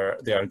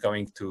are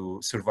going to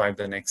survive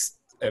the next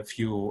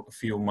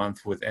few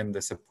months within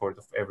the support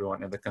of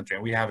everyone in the country.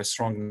 And we have a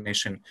strong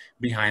nation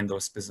behind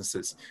those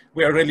businesses.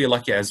 We are really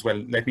lucky as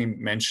well. Let me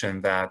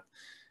mention that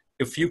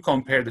if you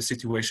compare the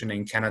situation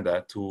in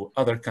Canada to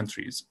other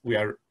countries, we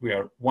are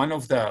one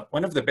of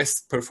the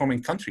best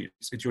performing countries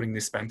during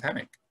this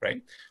pandemic,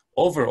 right?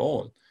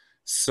 Overall.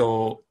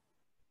 So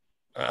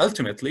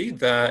ultimately,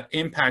 the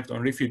impact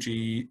on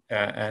refugee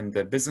and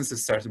the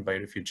businesses started by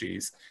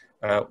refugees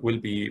will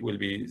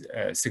be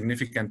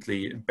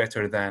significantly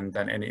better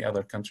than any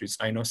other countries.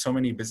 I know so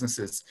many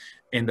businesses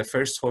in the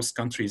first host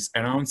countries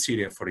around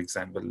Syria, for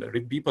example,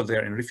 people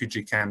there in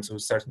refugee camps who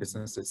start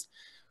businesses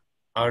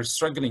are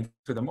struggling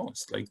to the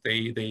most. Like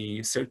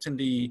they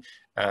certainly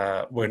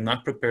were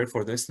not prepared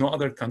for this. No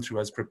other country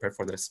was prepared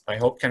for this. I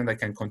hope Canada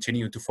can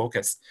continue to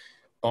focus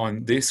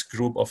on this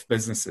group of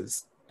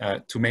businesses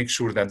to make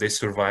sure that they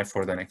survive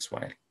for the next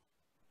while.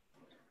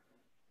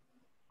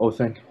 Oh,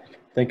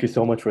 thank you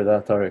so much for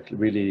that, Tariq.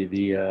 Really,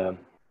 the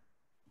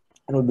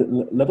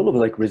level of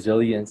like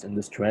resilience and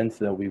the strength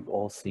that we've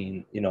all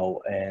seen,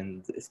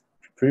 and it's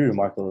pretty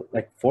remarkable,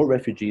 like for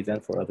refugees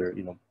and for other,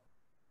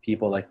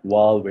 people, like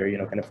while we're,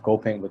 kind of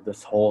coping with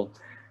this whole,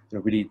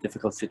 really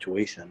difficult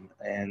situation.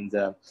 And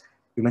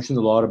you mentioned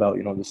a lot about,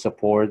 the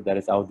support that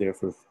is out there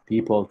for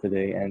people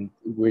today. And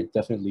we're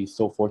definitely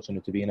so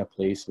fortunate to be in a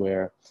place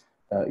where,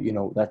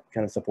 that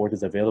kind of support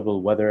is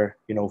available, whether,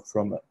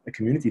 from a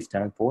community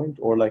standpoint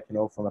or like,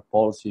 from a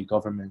policy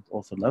government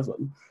also level.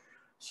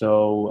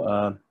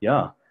 So,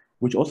 yeah,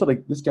 which also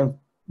like this kind of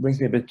brings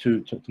me a bit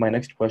to my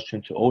next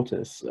question to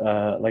Otis.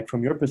 Like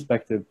from your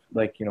perspective,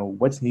 like,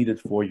 what's needed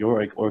for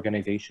your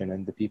organization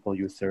and the people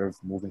you serve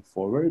moving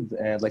forward?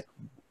 And like,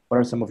 what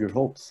are some of your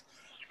hopes?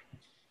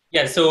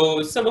 Yeah,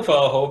 so some of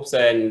our hopes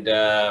and,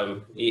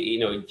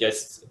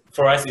 just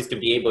for us is to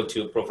be able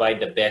to provide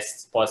the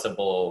best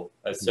possible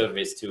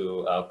service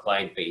to our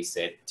client base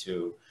and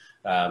to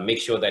make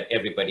sure that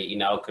everybody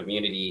in our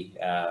community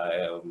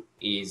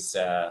is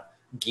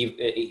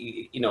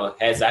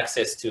has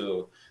access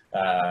to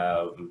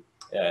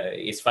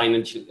is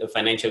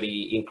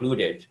financially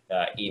included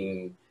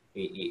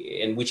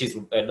and which is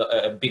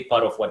a big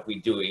part of what we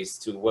do is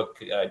to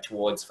work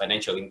towards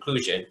financial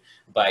inclusion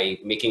by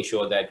making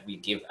sure that we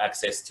give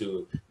access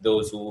to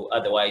those who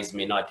otherwise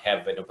may not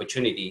have an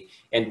opportunity.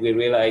 And we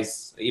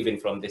realize even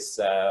from this,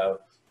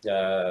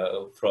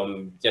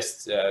 from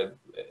just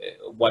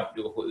what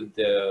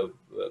the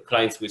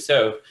clients we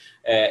serve,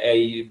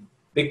 a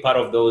big part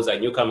of those are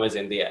newcomers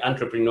and they're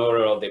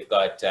entrepreneurial. They've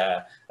got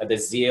the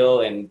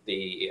zeal and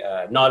the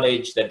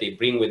knowledge that they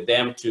bring with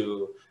them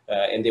to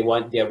and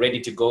they're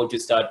ready to go to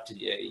start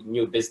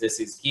new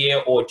businesses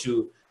here or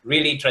to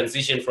really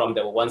transition from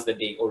the ones that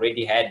they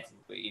already had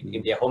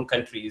in their home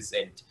countries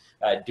and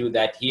do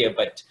that here.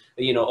 But,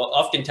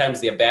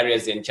 oftentimes there are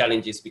barriers and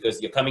challenges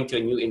because you're coming to a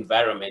new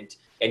environment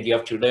and you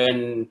have to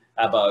learn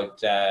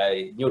about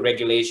new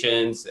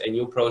regulations, a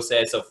new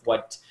process of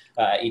what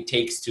it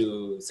takes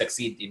to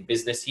succeed in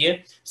business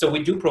here. So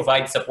we do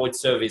provide support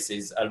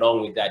services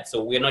along with that.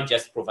 So we're not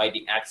just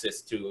providing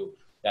access to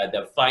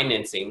the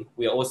financing,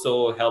 we're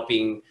also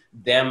helping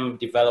them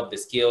develop the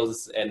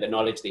skills and the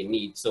knowledge they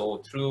need. So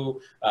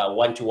through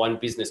one-to-one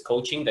business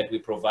coaching that we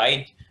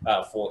provide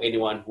for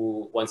anyone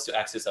who wants to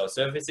access our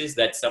services,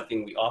 that's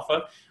something we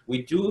offer.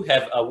 We do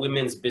have a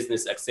Women's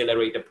Business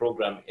Accelerator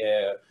program,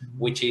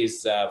 which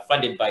is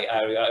funded by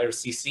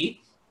RCC,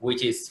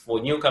 which is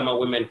for newcomer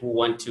women who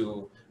want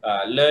to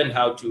learn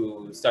how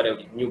to start a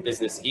new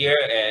business here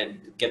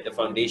and get the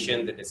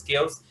foundation, the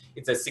skills.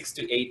 It's a 6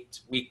 to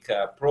 8 week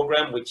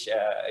program, which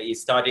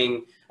is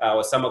starting,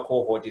 our summer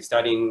cohort is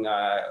starting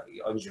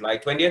on July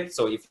 20th.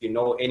 So if you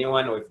know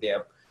anyone or if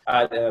there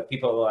are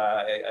people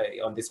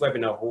on this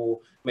webinar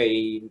who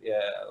may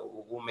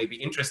be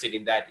interested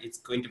in that, it's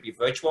going to be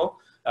virtual.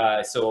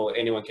 So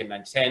anyone can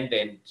attend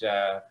and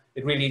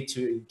it really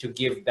to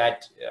give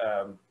that,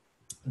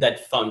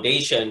 that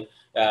foundation,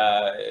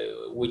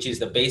 which is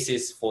the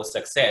basis for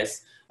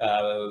success.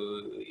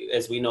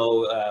 As we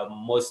know,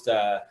 most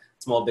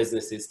small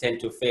businesses tend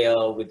to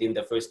fail within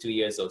the first 2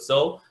 years or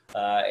so.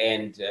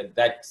 And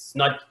that's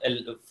not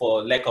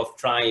for lack of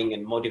trying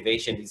and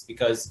motivation, it's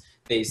because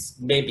there's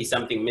maybe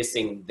something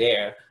missing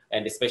there.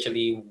 and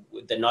especially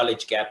the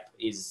knowledge gap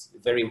is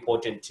very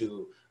important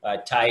to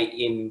tie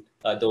in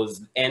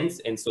those ends.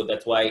 And so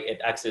that's why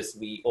at Access,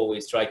 we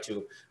always try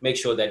to make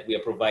sure that we are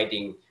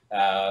providing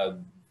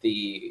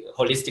the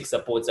holistic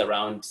supports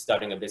around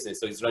starting a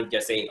business. So it's not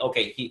just saying,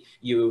 okay,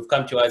 you've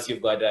come to us,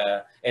 you've got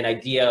an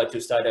idea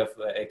to start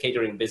a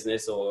catering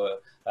business, or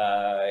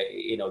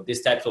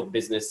this type of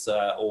business,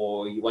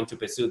 or you want to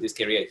pursue this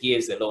career,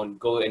 here's a loan,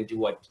 go and do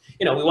what,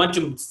 we want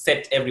to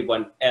set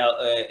everyone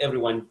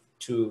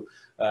to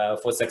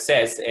for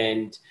success.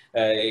 And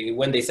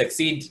when they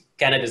succeed,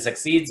 Canada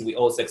succeeds, we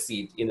all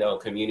succeed in our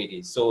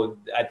communities. So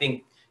I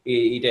think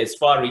it has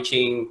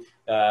far-reaching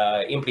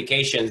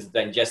implications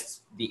than just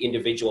the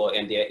individual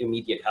and their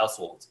immediate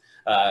households.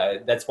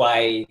 That's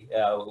why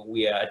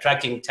we are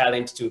attracting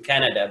talent to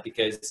Canada,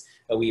 because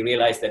we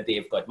realize that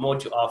they've got more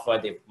to offer,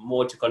 they've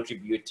more to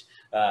contribute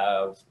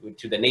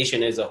to the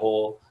nation as a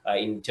whole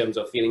in terms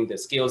of filling the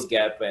skills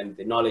gap and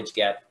the knowledge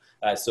gap.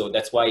 So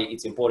that's why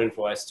it's important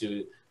for us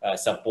to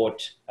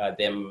support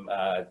them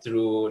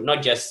through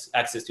not just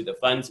access to the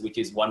funds, which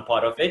is one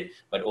part of it,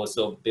 but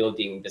also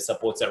building the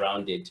supports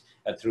around it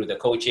through the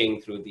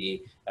coaching, through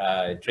the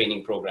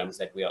training programs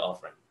that we are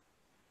offering.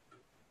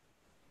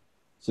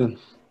 So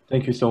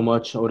thank you so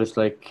much, Otis.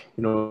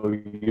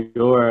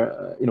 Your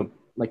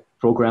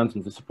programs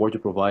and the support you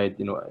provide,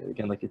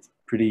 again, it's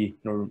pretty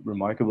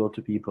remarkable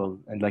to people,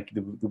 and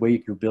the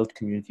way you build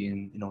community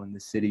in the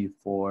city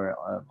for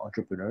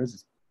entrepreneurs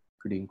is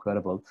pretty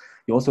incredible.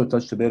 You also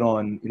touched a bit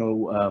on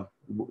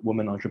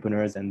women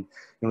entrepreneurs, and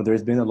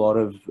there's been a lot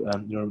of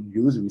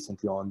news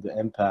recently on the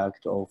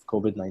impact of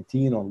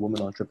COVID-19 on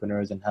women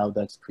entrepreneurs and how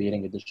that's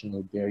creating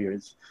additional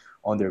barriers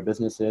on their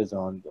businesses,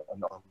 on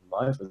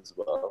life as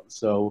well.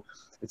 So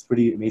it's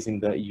pretty amazing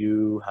that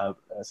you have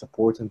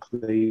support in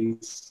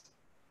place,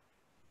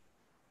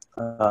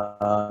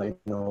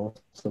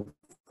 so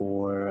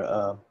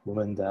for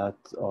women that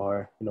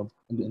are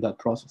in that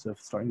process of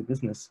starting a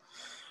business.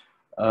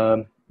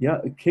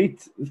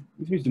 Kate,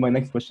 this leads to my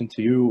next question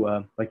to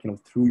you.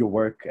 Through your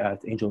work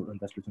at Angel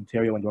Investors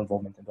Ontario and your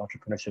involvement in the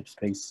entrepreneurship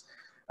space,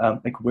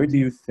 where do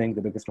you think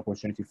the biggest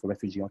opportunity for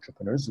refugee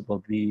entrepreneurs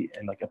will be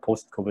in a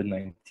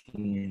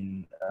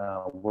post-COVID-19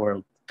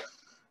 world?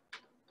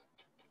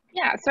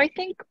 Yeah, so I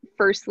think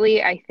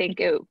firstly, I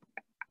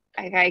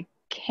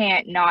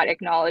can't not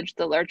acknowledge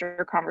the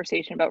larger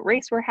conversation about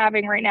race we're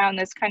having right now in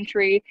this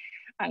country,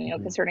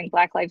 concerning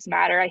Black Lives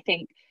Matter. I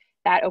think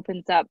that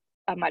opens up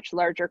a much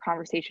larger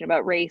conversation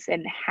about race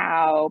and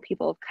how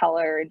people of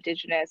color,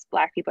 Indigenous,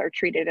 Black people are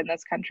treated in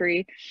this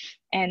country,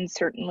 and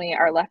certainly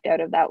are left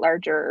out of that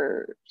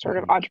larger sort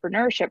of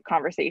entrepreneurship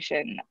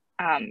conversation,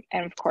 and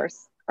of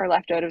course are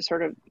left out of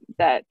sort of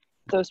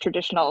those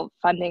traditional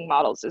funding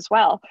models as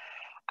well.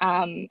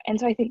 And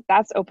so I think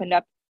that's opened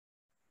up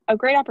a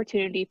great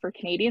opportunity for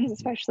Canadians,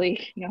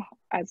 especially,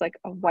 as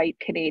a white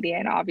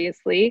Canadian,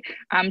 obviously,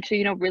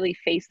 to, really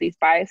face these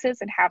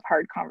biases and have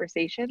hard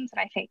conversations. And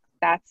I think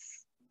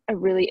that's a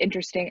really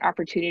interesting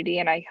opportunity.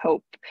 And I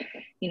hope,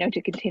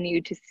 to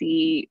continue to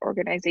see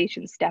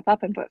organizations step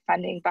up and put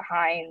funding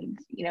behind,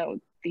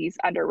 these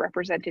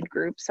underrepresented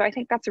groups. So I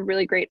think that's a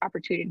really great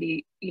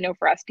opportunity,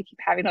 for us to keep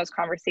having those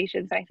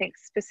conversations. And I think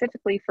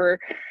specifically for,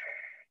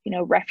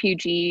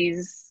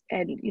 refugees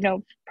and,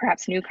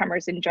 perhaps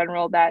newcomers in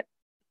general, that,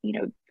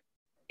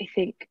 I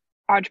think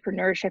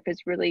entrepreneurship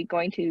is really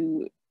going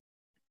to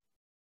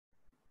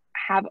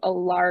have a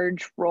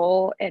large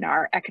role in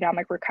our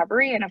economic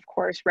recovery. And of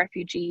course,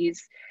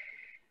 refugees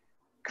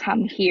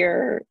come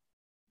here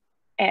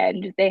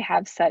and they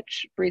have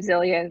such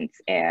resilience,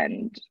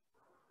 and,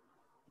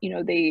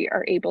 they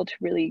are able to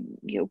really,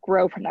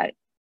 grow from that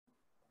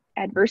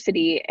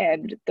adversity.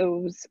 And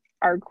those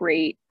are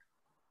great,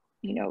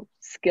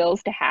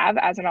 skills to have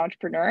as an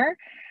entrepreneur.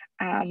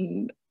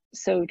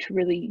 So to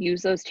really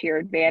use those to your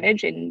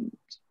advantage and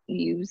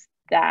use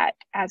that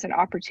as an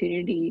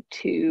opportunity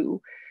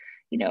to,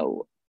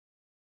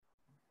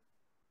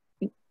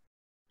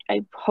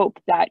 I hope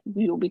that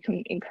we will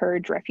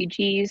encourage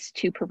refugees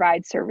to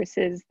provide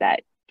services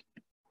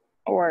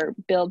or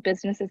build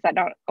businesses that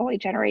not only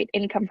generate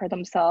income for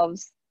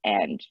themselves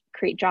and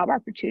create job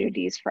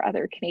opportunities for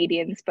other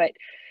Canadians, but,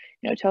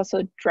 to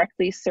also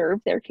directly serve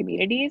their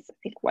communities. I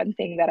think one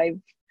thing that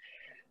I've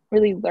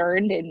really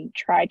learned and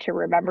try to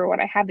remember when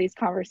I have these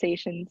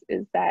conversations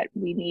is that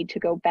we need to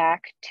go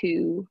back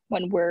to,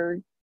 when we're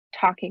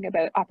talking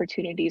about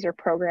opportunities or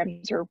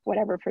programs or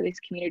whatever for these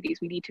communities,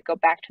 we need to go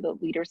back to the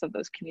leaders of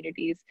those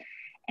communities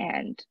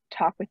and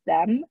talk with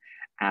them.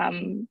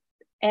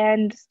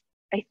 And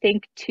I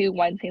think too,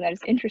 one thing that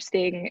is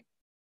interesting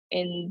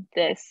in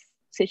this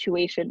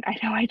situation, I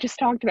know I just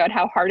talked about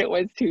how hard it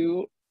was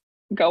to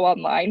go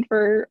online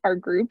for our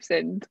groups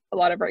and a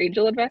lot of our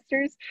angel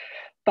investors,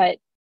 but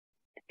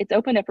it's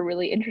opened up a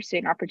really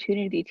interesting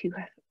opportunity to,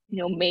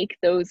 make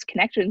those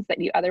connections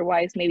that you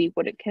otherwise maybe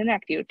wouldn't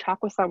connect.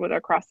 Talk with someone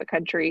across the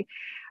country.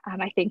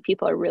 I think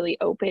people are really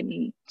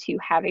open to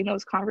having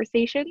those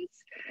conversations.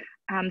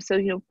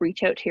 So,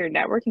 reach out to your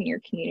network and your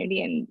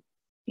community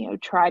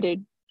and, try to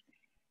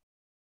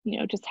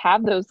just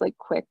have those like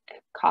quick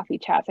coffee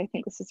chats. I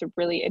think this is a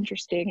really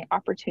interesting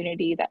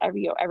opportunity that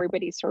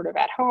everybody's sort of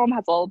at home,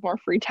 has a little more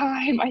free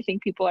time. I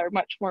think people are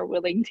much more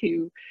willing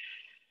to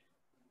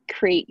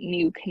create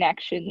new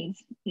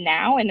connections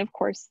now. And of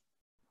course,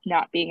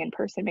 not being in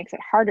person makes it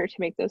harder to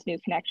make those new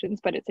connections,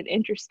 but it's an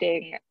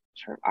interesting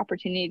sort of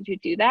opportunity to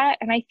do that.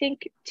 And I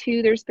think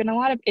too, there's been a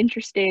lot of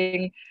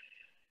interesting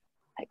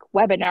like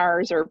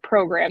webinars or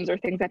programs or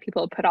things that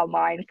people have put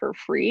online for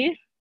free.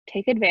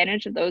 Take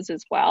advantage of those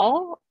as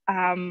well.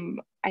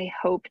 I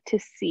hope to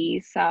see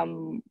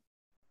some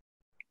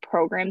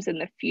programs in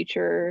the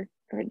future,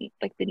 or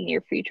like the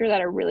near future,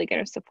 that are really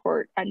going to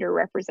support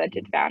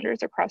underrepresented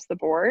founders across the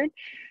board.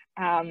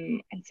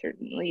 And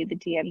certainly the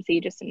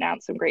DMZ just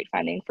announced some great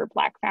funding for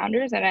Black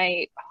founders. And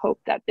I hope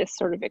that this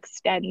sort of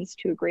extends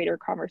to a greater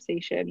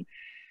conversation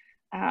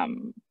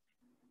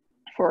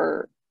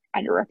for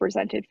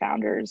underrepresented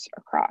founders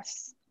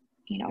across,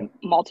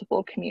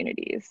 multiple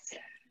communities.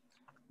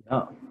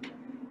 Yeah.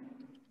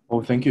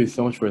 Well, thank you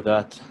so much for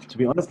that. To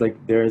be honest, like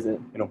there is,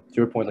 to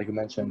your point, like you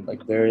mentioned,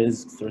 like there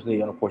is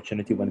certainly an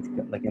opportunity when it's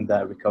like in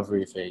that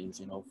recovery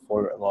phase,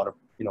 for a lot of,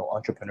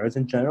 entrepreneurs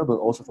in general, but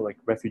also for like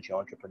refugee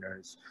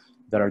entrepreneurs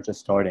that are just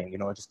starting,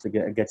 just to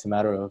get a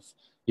matter of,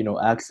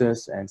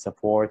 access and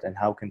support, and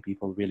how can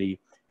people really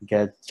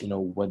get,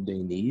 what they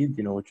need,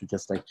 to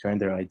just like turn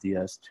their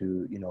ideas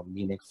to,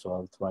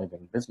 meaningful,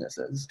 thriving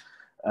businesses.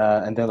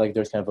 And then like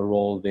there's kind of a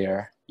role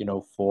there,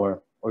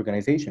 for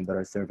organizations that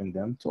are serving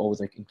them to always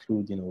like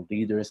include,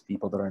 leaders,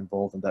 people that are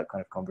involved in that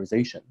kind of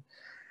conversation.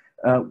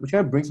 Which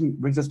kind of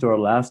brings us to our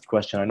last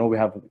question. I know we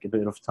have like a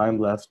bit of time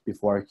left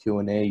before our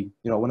Q&A.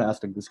 I want to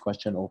ask like this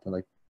question open,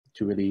 like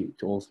to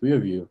all three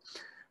of you.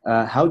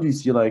 How do you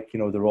see like,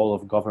 the role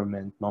of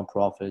government,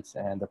 nonprofits,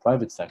 and the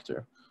private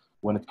sector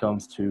when it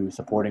comes to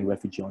supporting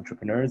refugee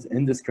entrepreneurs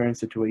in this current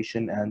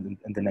situation and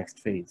in the next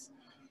phase?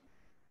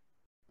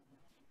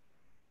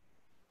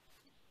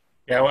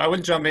 Yeah, well, I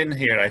will jump in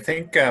here. I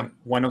think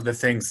one of the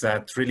things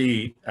that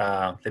really,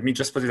 let me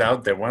just put it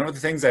out there. One of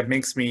the things that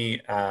makes me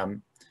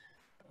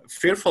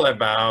fearful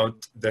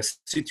about the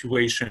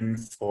situation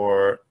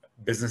for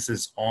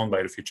businesses owned by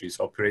refugees,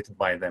 operated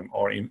by them,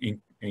 or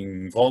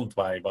involved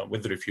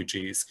with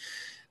refugees,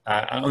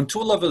 on two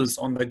levels.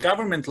 On the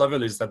government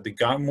level is that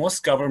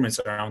most governments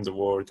around the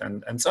world,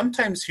 and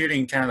sometimes here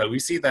in Canada, we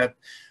see that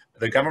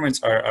the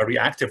governments are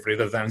reactive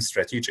rather than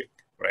strategic.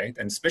 Right,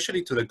 and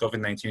especially to the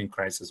COVID-19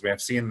 crisis, we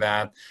have seen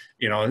that,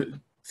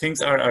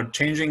 things are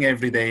changing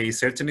every day.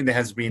 Certainly there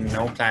has been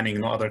no planning,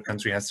 no other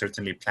country has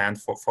certainly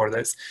planned for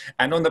this.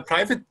 And on the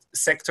private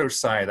sector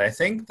side, I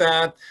think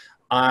that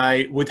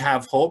I would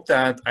have hoped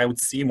that I would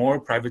see more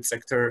private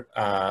sector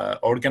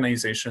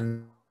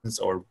organizations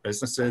or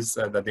businesses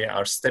that they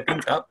are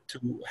stepping up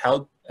to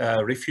help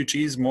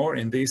refugees more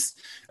in these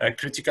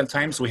critical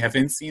times. We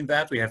haven't seen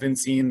that. We haven't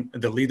seen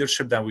the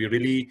leadership that we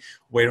really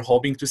were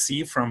hoping to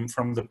see from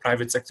the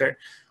private sector.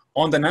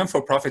 On the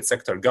non-for-profit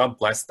sector, God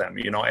bless them.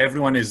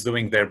 Everyone is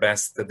doing their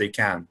best that they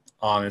can,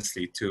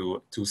 honestly,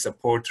 to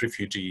support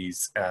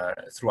refugees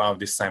throughout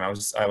this time.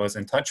 I was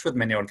in touch with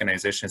many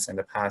organizations in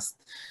the past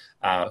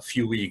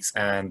few weeks,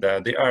 and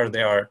they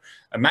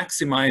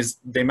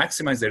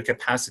maximize their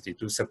capacity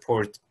to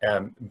support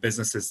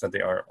businesses that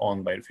they are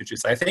owned by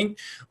refugees. I think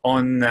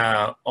on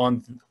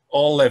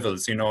all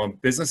levels,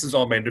 businesses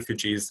owned by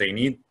refugees, they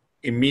need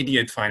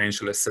immediate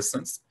financial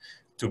assistance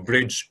to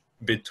bridge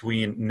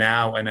between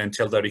now and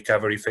until the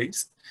recovery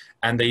phase,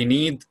 and they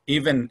need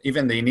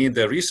they need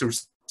the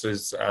resources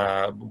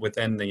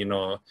within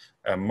the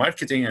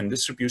marketing and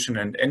distribution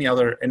and any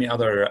other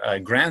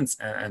grants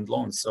and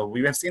loans. So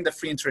we have seen the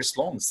free interest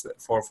loans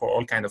for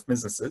all kind of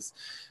businesses,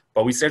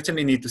 but we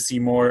certainly need to see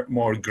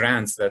more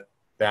grants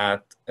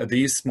that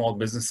these small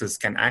businesses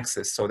can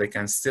access, so they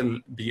can still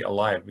be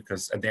alive,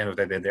 because at the end of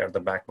the day, they are the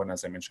backbone,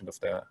 as I mentioned, of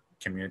the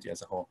community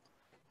as a whole.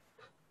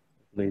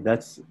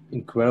 That's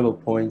incredible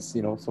points,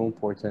 so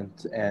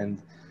important. And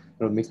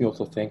it makes me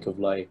also think of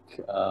like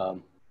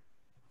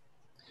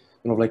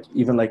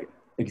even like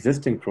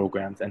existing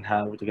programs and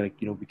how we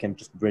can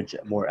just bridge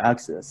more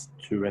access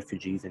to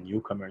refugees and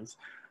newcomers.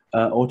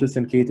 Otis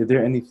and Kate, is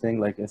there anything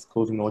like as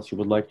closing notes you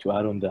would like to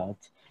add on that?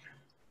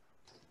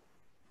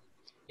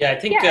 Yeah, I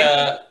think.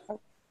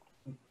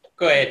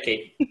 Go ahead,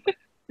 Kate.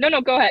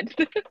 No, go ahead.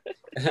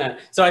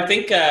 So I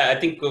think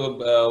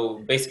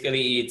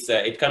basically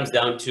it comes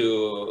down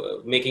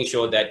to making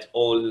sure that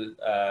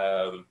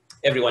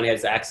everyone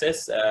has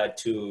access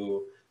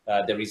to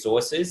the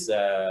resources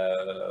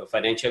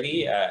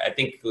financially. I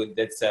think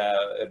that's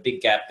a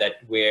big gap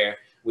where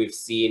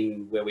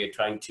we're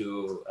trying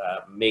to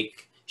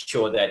make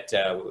sure that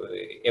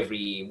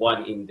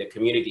everyone in the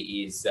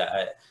community is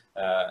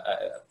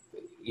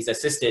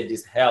assisted,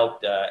 is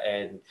helped,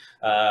 and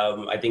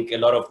I think a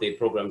lot of the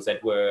programs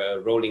that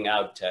were rolling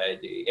out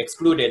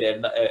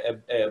excluded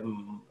a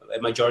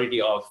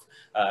majority of,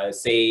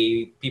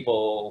 say,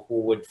 people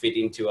who would fit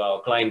into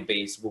our client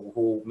base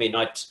who may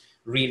not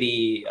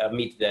really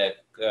meet the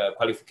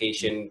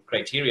qualification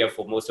criteria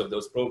for most of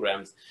those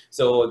programs.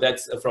 So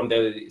that's from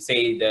the,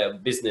 say, the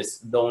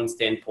business loan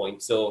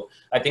standpoint. So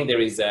I think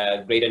there is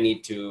a greater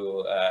need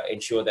to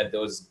ensure that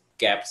those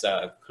gaps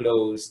are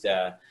closed,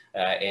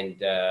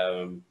 and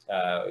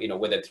you know,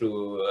 whether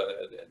through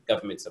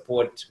government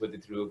support, whether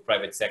through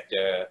private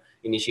sector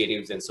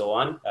initiatives and so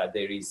on,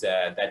 there is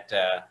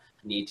that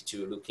need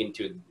to look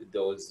into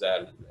those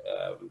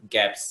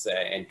gaps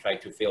and try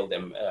to fill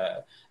them,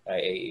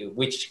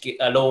 which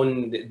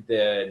alone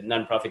the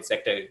nonprofit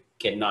sector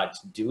cannot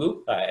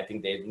do. I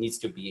think there needs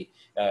to be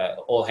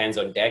all hands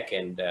on deck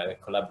and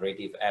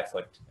collaborative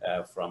effort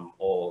from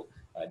all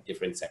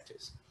different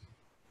sectors.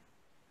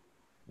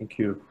 Thank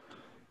you.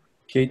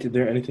 Kate, is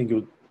there anything you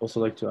would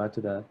also like to add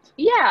to that?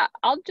 Yeah,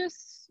 I'll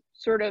just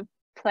sort of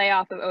play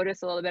off of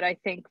Otis a little bit. I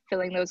think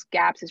filling those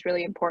gaps is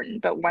really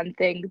important, but one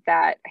thing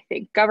that I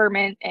think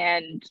government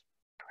and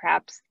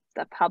perhaps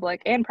the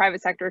public and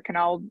private sector can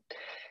all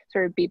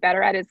sort of be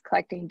better at is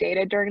collecting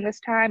data during this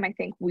time. I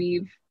think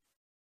we've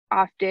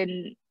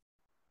often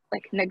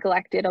like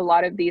neglected a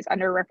lot of these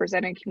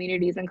underrepresented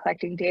communities and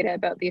collecting data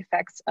about the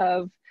effects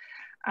of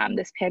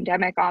this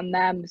pandemic on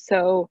them.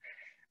 So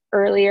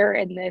earlier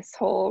in this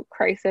whole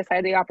crisis, I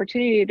had the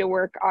opportunity to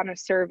work on a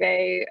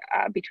survey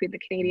between the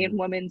Canadian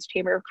Women's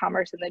Chamber of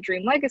Commerce and the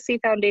Dream Legacy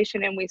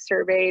Foundation, and we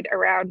surveyed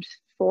around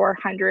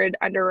 400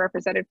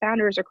 underrepresented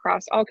founders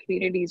across all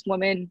communities: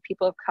 women,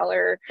 people of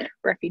color,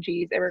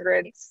 refugees,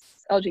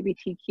 immigrants,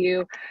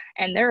 LGBTQ,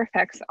 and their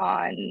effects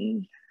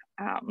on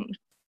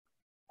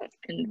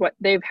and what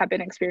they have been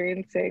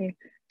experiencing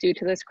due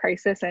to this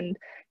crisis. And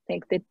I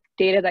think the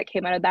data that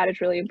came out of that is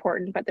really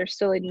important, but there's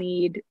still a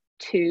need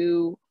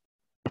to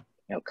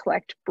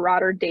collect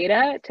broader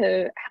data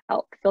to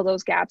help fill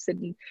those gaps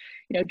and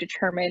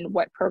determine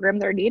what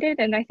programs are needed.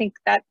 And I think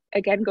that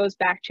again goes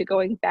back to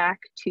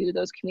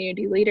those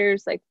community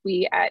leaders. Like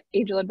we at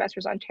Angel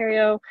Investors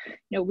Ontario,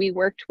 we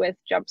worked with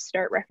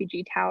Jumpstart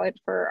Refugee Talent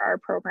for our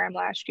program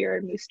last year,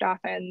 and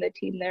Mustafa and the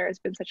team there has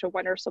been such a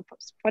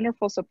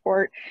wonderful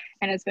support,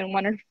 and it's been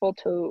wonderful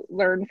to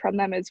learn from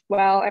them as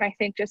well. And I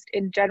think just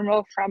in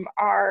general from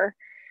our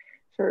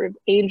sort of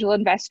angel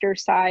investor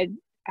side,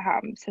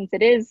 since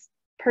it is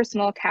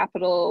personal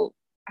capital,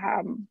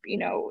 I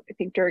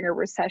think during a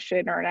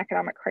recession or an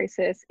economic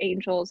crisis,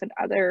 angels and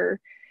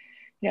other,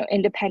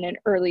 independent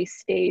early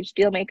stage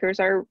deal makers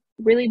are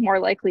really more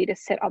likely to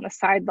sit on the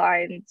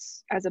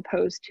sidelines as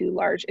opposed to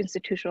large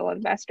institutional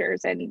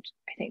investors. And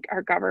I think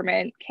our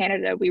government,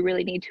 Canada, we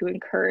really need to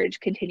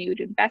encourage continued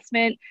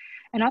investment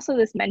and also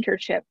this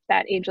mentorship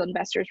that angel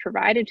investors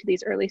provided to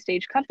these early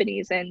stage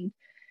companies, and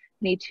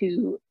need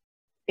to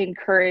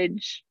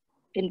encourage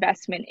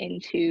investment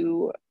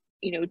into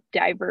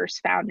diverse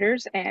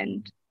founders.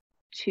 And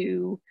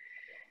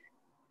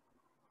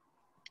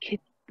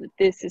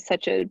this is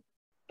such an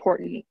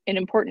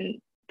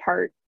important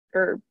part,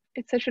 or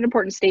it's such an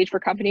important stage for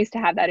companies to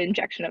have that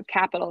injection of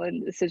capital.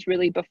 And this is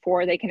really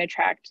before they can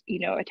attract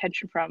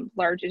attention from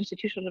large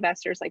institutional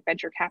investors like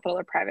venture capital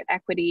or private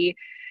equity.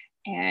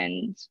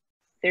 And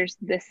there's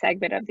this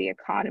segment of the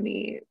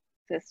economy,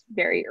 this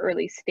very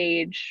early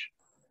stage,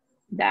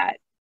 that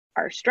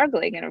are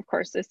struggling. And of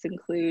course, this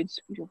includes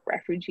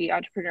refugee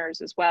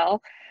entrepreneurs as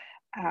well.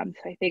 So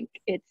I think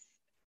it's,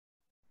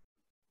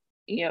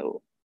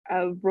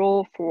 a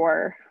role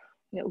for,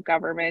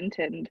 government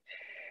and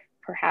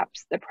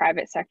perhaps the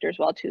private sector as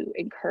well to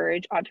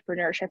encourage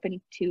entrepreneurship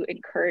and to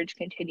encourage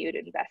continued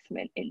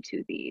investment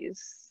into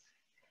these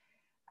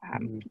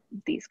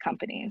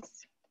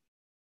companies.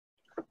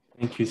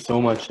 Thank you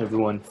so much,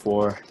 everyone,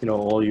 for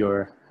all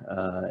your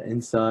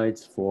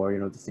insights, for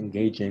this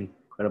engaging,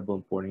 incredible,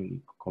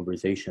 important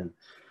conversation.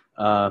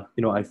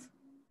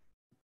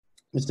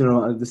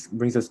 This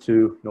brings us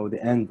to the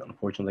end.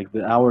 Unfortunately,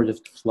 the hour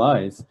just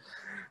flies.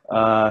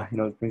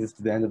 It brings us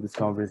to the end of this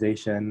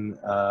conversation.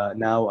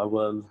 Now I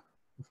want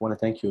to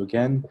thank you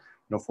again,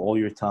 for all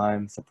your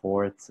time,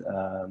 support,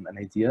 and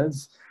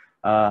ideas.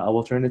 I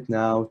will turn it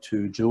now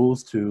to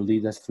Jules to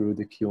lead us through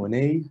the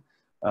Q&A.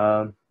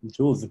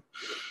 Jules.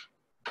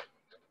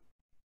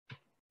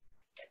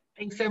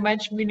 Thanks so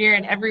much, Munir,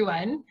 and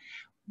everyone.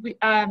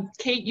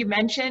 Kate, you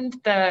mentioned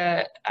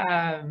the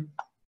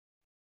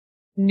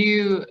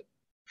new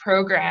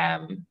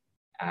program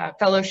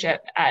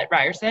fellowship at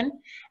Ryerson,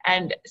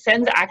 and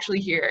Sen's actually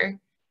here.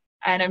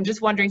 And I'm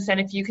just wondering, Sen,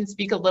 if you can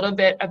speak a little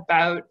bit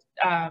about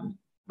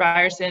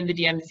Ryerson, the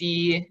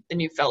DMZ, the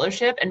new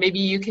fellowship, and maybe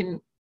you can,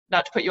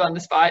 not to put you on the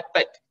spot,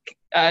 but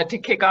to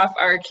kick off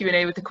our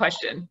Q&A with a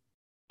question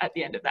at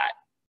the end of that.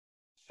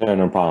 Sure,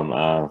 no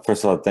problem.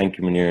 First of all, thank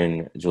you, Munir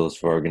and Jules,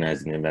 for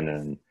organizing the event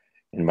and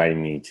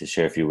inviting me to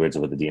share a few words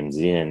about the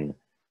DMZ. And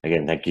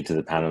again, thank you to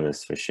the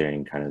panelists for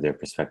sharing kind of their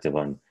perspective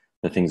on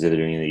the things that they're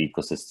doing in the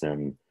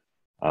ecosystem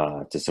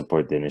to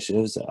support the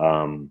initiatives.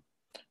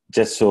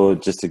 Just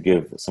to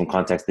give some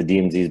context, the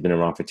DMZ has been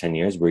around for 10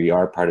 years. We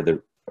are part of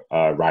the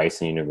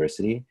Ryerson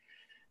University.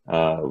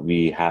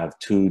 We have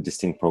two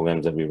distinct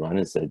programs that we run.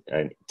 It's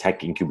a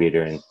tech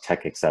incubator and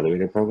tech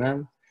accelerator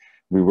program.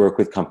 We work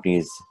with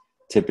companies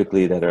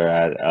typically that are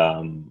at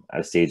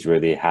a stage where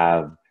they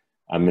have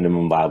a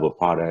minimum viable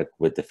product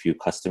with a few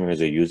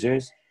customers or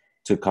users,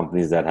 to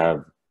companies that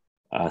have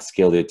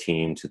scaled their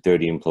team to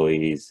 30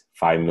 employees,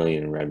 5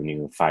 million in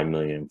revenue, 5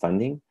 million in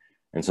funding.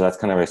 And so that's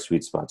kind of our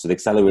sweet spot. So the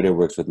accelerator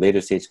works with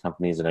later stage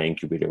companies, and our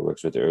incubator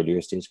works with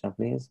earlier stage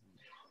companies.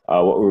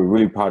 What we're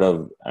really proud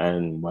of,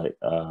 and what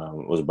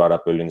was brought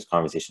up earlier in this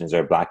conversation, is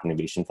our Black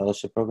Innovation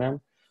Fellowship program.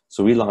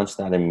 So we launched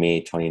that in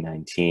May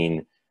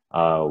 2019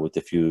 with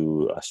a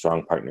few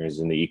strong partners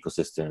in the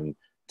ecosystem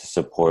to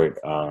support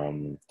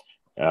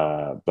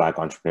Black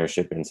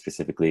entrepreneurship, and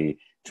specifically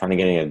trying to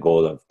getting a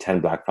goal of 10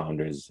 Black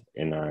founders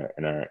in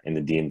the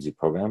DMZ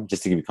program.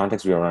 Just to give you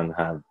context, we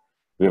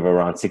have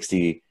around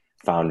 60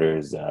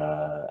 founders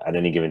at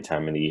any given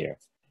time in the year.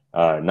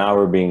 Now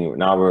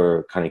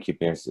we're kind of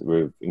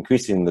we're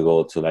increasing the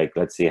goal to, like,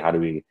 let's see, how do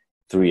we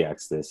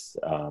 3x this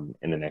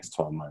in the next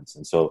 12 months?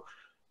 And so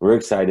we're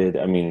excited,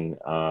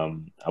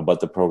 about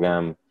the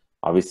program.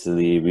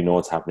 Obviously, we know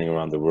what's happening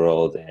around the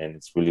world, and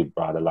it's really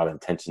brought a lot of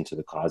attention to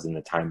the cause, and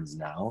the time is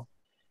now.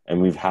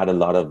 And we've had a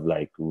lot of,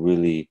 like,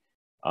 really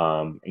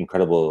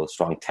incredible,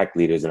 strong tech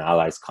leaders and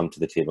allies come to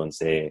the table and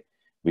say,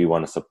 we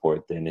want to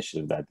support the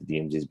initiative that the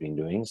DMZ has been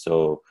doing.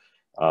 So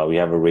we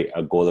have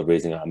a goal of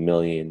raising $1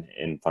 million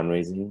in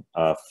fundraising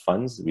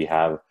funds. We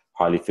have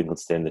Harley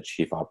Finkelstein, the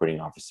Chief Operating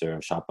Officer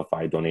of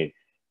Shopify,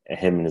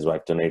 him and his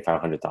wife donate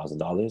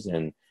 $500,000.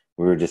 And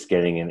we were just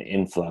getting an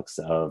influx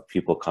of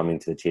people coming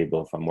to the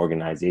table, from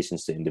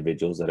organizations to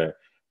individuals that are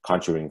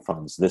contributing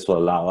funds. This will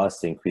allow us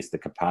to increase the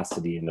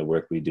capacity in the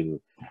work we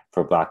do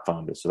for Black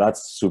founders. So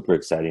that's super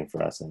exciting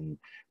for us. And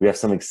we have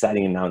some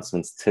exciting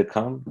announcements to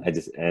come.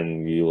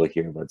 And you will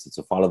hear about it.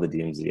 So follow the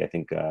DMZ. I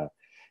think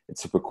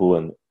it's super cool,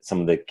 and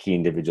some of the key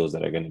individuals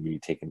that are going to be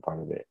taking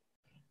part of it.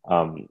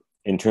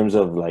 In terms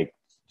of, like,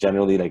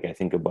 generally, like, I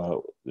think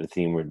about the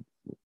theme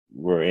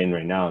we're in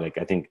right now. Like,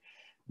 I think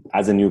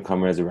as a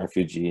newcomer, as a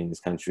refugee in this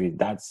country,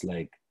 that's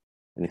like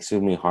an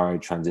extremely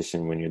hard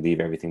transition when you leave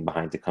everything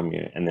behind to come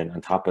here. And then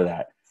on top of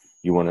that,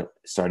 you want to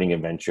starting a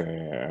venture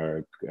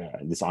or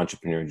this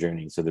entrepreneur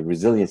journey. So the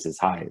resilience is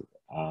high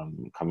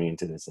coming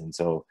into this. And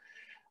so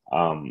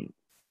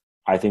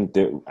I think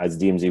that as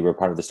DMZ, we're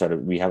part of the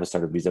startup. We have a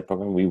startup visa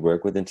program. We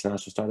work with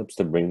international startups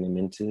to bring them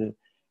into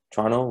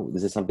Toronto.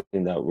 This is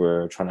something that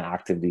we're trying to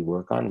actively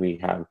work on. We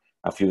have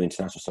a few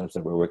international startups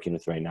that we're working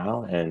with right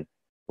now, and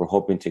we're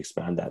hoping to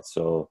expand that.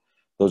 So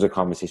those are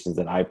conversations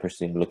that I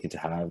personally am looking to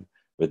have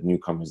with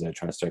newcomers that are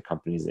trying to start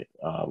companies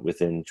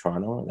within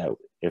Toronto, that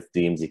if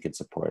DMZ can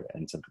support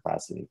in some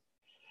capacity.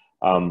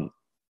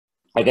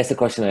 I guess the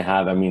question I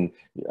have, to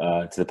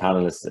the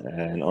panelists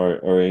and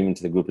or even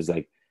to the group, is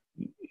like,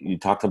 you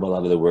talked about a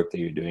lot of the work that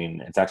you're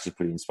doing. It's actually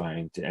pretty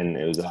inspiring, and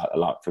it was a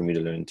lot for me to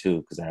learn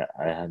too, because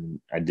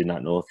I did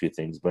not know a few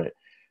things. But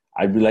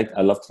I'd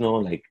love to know,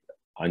 like,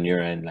 on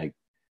your end, like,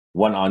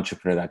 one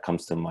entrepreneur that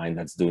comes to mind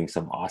that's doing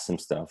some awesome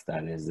stuff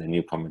that is a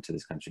newcomer to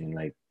this country, and,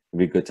 like, it'd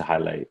be good to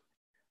highlight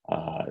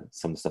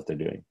some of the stuff they're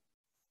doing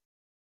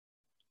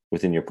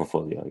within your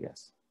portfolio, I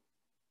guess.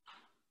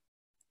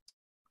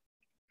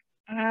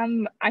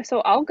 So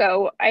I'll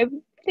go. I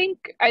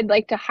think I'd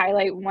like to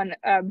highlight one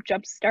of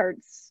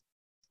Jumpstart's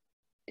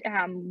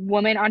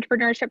woman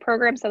entrepreneurship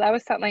program. So that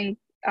was something,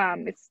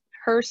 it's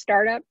her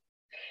startup.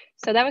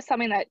 So that was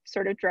something that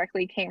sort of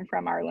directly came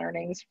from our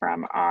learnings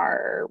from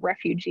our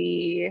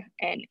refugee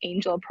and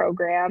angel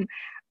program.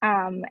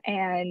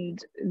 And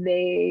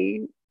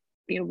they,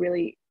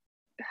 really,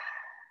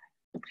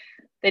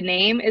 the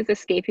name is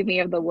escaping me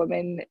of the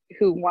woman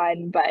who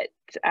won, but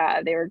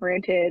they were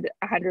granted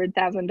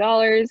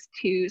 $100,000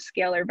 to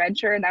scale their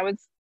venture. And that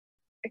was,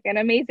 like, an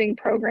amazing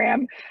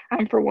program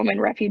for women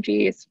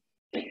refugees.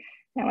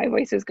 Now my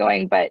voice is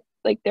going, but,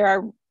 like, there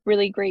are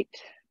really great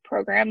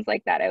programs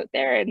like that out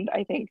there. And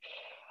I think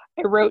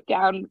I wrote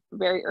down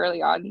very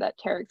early on that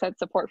Tarek said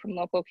support from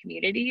local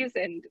communities.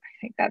 And I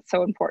think that's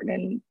so important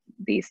in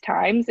these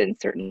times. And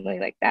certainly,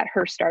 like, that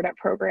her startup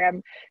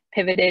program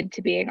pivoted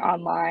to being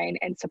online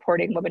and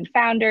supporting women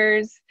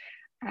founders.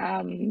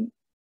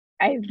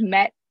 I've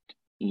met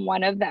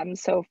one of them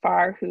so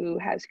far who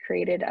has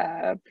created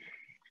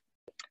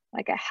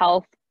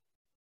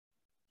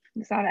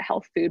it's not a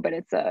health food, but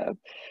it's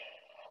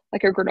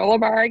like a granola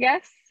bar, I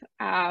guess.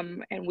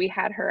 And we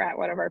had her at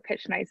one of our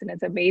pitch nights, and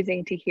it's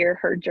amazing to hear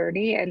her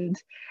journey. And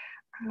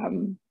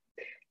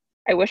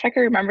I wish I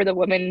could remember the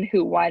woman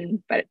who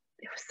won, but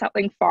it was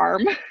something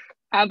farm.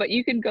 But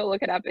you can go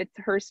look it up. It's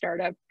her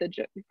startup.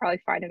 You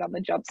probably find it on the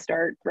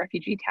Jumpstart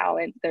Refugee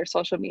Talent, their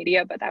social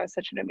media. But that was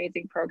such an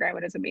amazing program.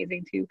 It is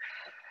amazing to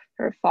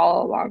sort of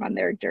follow along on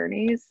their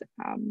journeys.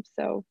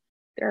 So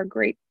there are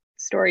great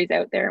stories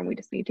out there, and we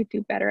just need to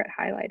do better at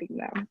highlighting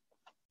them.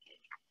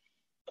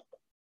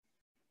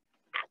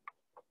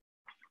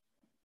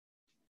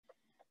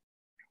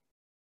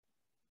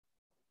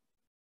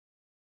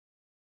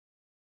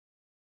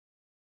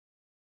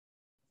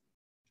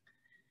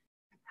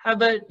 How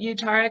about you,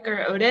 Tarek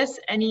or Otis?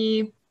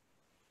 Any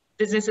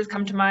businesses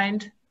come to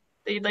mind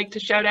that you'd like to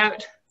shout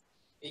out?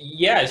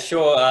 Yeah,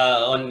 sure.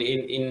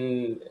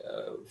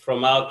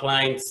 From our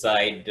client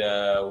side,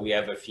 we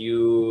have a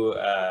few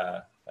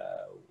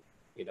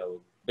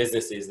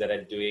businesses that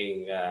are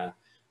doing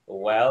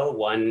well.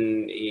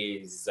 One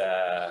is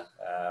a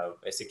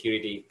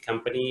security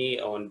company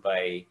owned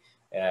by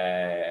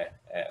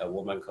a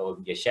woman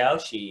called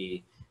Yashal.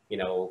 She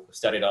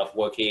started off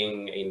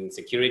working in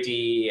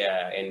security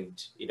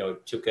and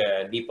took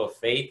a leap of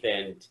faith,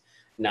 and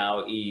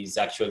now is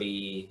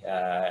actually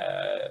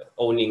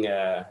owning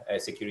a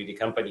security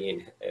company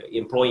and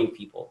employing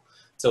people.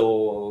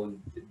 So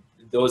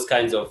those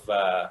kinds of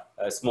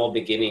small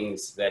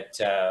beginnings that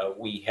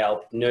we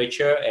help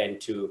nurture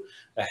and to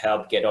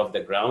help get off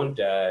the ground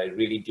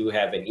really do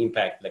have an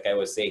impact, like I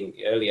was saying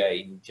earlier,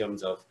 in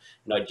terms of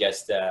not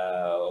just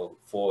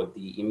for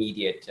the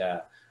immediate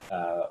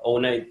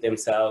owner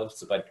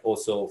themselves, but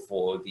also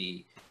for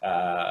the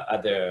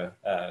other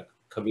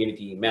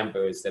community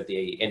members that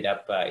they end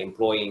up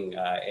employing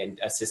and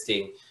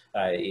assisting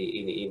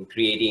in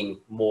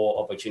creating more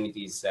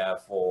opportunities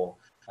for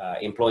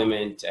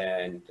employment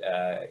and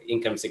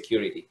income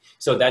security.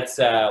 So that's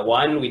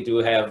one. We do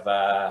have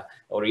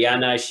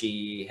Oriana.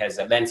 She has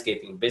a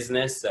landscaping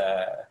business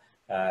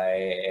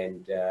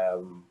and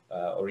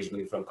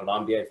originally from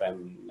Colombia, if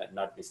I'm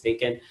not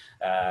mistaken.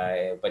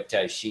 But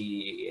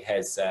she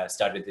has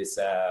started this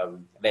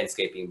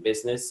landscaping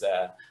business.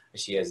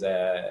 She has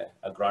a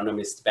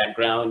agronomist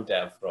background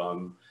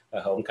from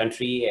her home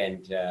country,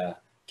 and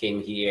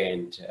came here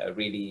and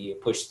really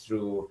pushed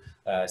through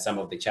some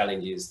of the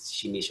challenges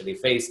she initially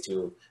faced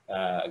to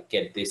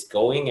get this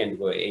going, and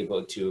were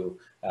able to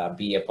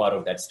be a part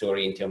of that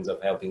story in terms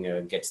of helping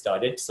her get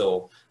started.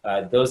 So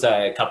those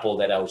are a couple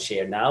that I'll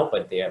share now,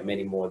 but there are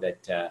many more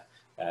that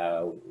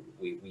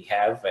we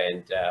have,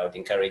 and I would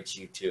encourage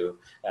you to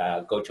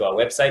go to our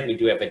website. We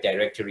do have a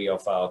directory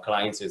of our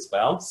clients as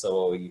well,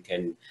 so you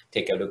can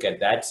take a look at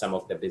that, some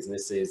of the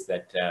businesses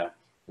that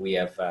we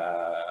have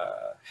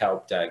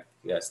helped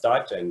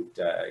start and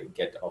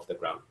get off the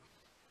ground.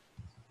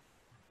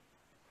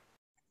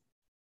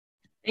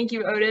 Thank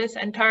you, Otis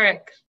and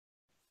Tarek.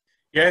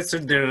 Yeah, so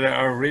there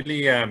are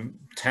really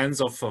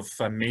tons of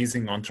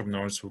amazing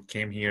entrepreneurs who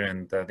came here,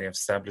 and they have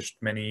established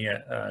many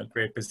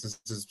great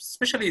businesses,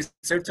 especially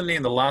certainly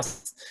in the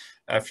last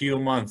few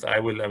months. I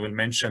will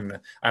mention,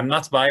 I'm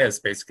not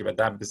biased basically, but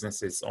that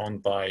business is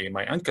owned by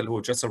my uncle, who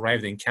just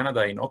arrived in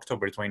Canada in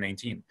October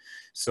 2019.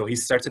 So he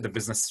started the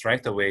business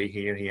right away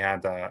here. He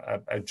had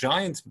a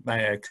giant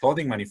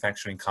clothing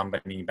manufacturing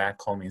company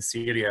back home in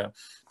Syria.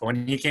 But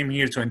when he came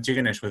here to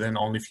Antigonish, within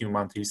only a few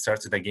months, he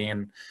started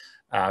again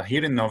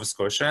here in Nova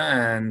Scotia,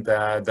 and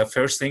the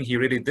first thing he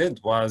really did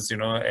was,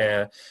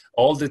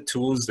 all the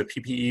tools, the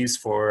PPEs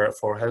for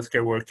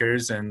healthcare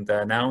workers, and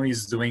now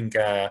he's doing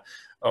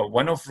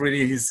one of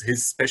really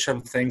his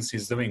special things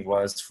he's doing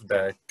was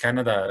the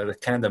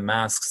Canada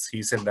masks.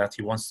 He said that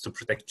he wants to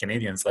protect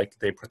Canadians like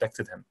they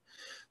protected him.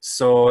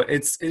 So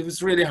it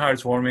was really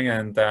heartwarming,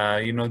 and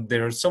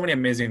there are so many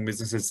amazing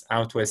businesses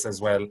out west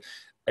as well.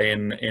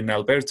 In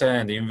Alberta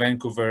and in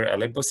Vancouver,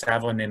 Aleppo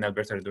Savon in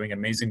Alberta are doing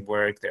amazing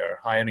work. They are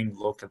hiring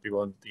local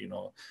people,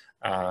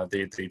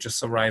 they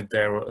just arrived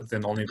there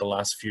within only the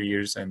last few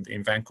years. And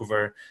in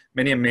Vancouver,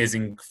 many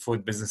amazing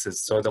food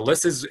businesses. So the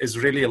list is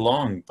really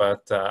long,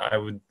 but I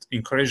would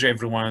encourage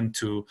everyone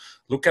to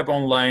look up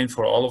online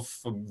for all of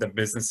the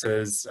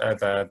businesses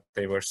that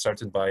they were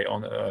started by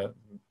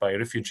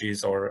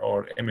refugees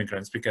or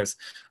immigrants, because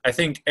I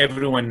think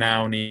everyone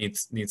now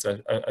needs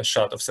a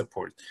shot of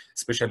support,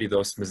 especially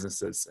those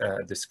businesses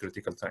at this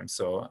critical time.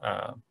 So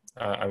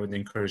I would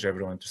encourage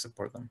everyone to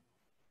support them.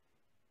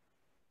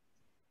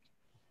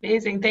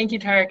 Amazing, thank you,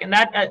 Tarek. And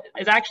that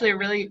is actually a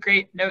really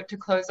great note to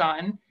close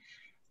on.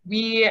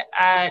 We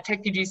at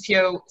Techfugees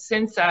TO,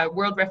 since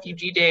World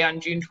Refugee Day on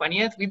June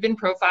 20th, we've been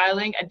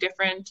profiling a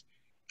different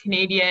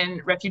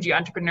Canadian refugee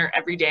entrepreneur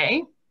every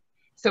day.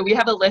 So we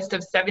have a list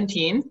of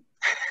 17.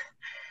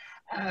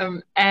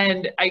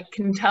 And I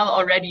can tell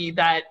already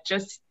that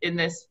just in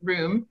this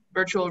room,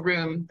 virtual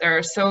room, there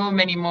are so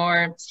many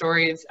more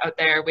stories out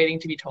there waiting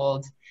to be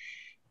told.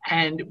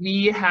 And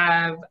we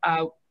have,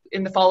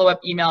 in the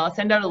follow-up email, I'll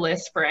send out a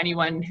list for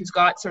anyone who's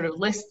got sort of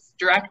lists,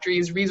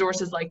 directories,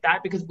 resources like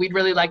that, because we'd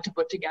really like to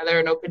put together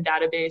an open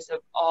database of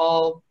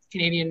all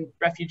Canadian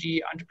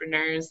refugee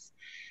entrepreneurs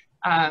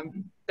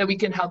that we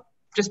can help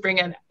just bring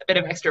in a bit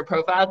of extra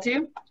profile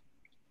to.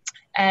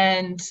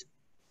 And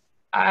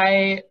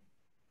I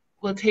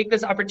will take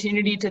this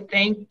opportunity to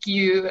thank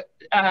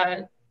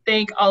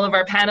all of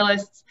our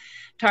panelists,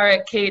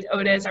 Tarek, Kate,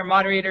 Otis, our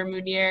moderator,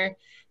 Munir,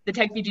 the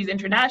Techfugees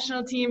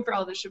International team for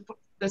all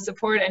the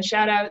support and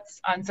shout outs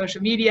on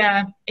social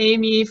media,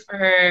 Amy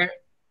for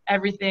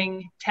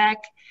everything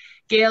tech,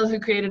 Gail, who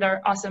created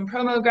our awesome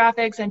promo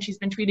graphics, and she's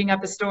been tweeting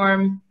up a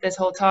storm this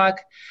whole talk,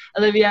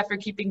 Olivia for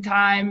keeping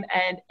time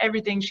and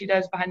everything she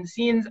does behind the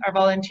scenes, our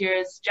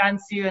volunteers,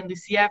 Jansu and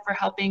Lucia for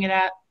helping it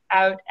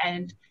out,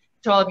 and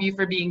to all of you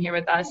for being here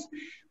with us.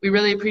 We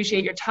really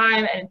appreciate your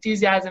time and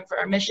enthusiasm for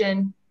our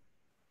mission.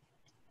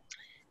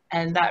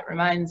 And that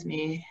reminds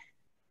me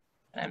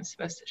that I'm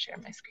supposed to share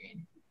my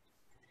screen.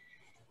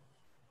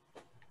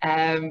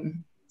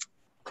 and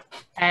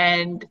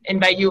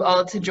invite you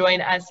all to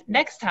join us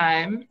next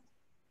time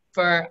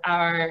for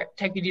our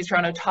Techfugees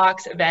Toronto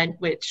Talks event,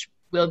 which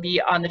will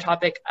be on the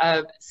topic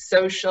of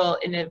social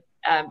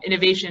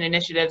innovation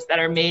initiatives that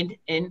are made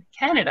in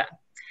Canada.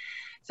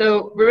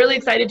 So we're really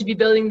excited to be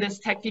building this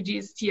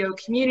Techfugees TO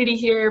community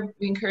here.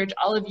 We encourage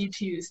all of you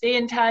to stay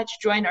in touch,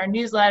 join our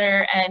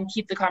newsletter, and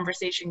keep the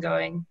conversation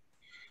going.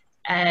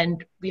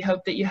 And we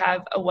hope that you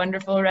have a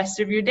wonderful rest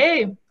of your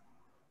day.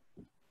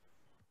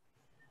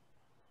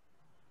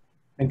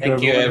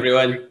 Thank you,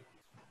 everyone.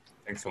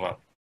 Thanks a lot.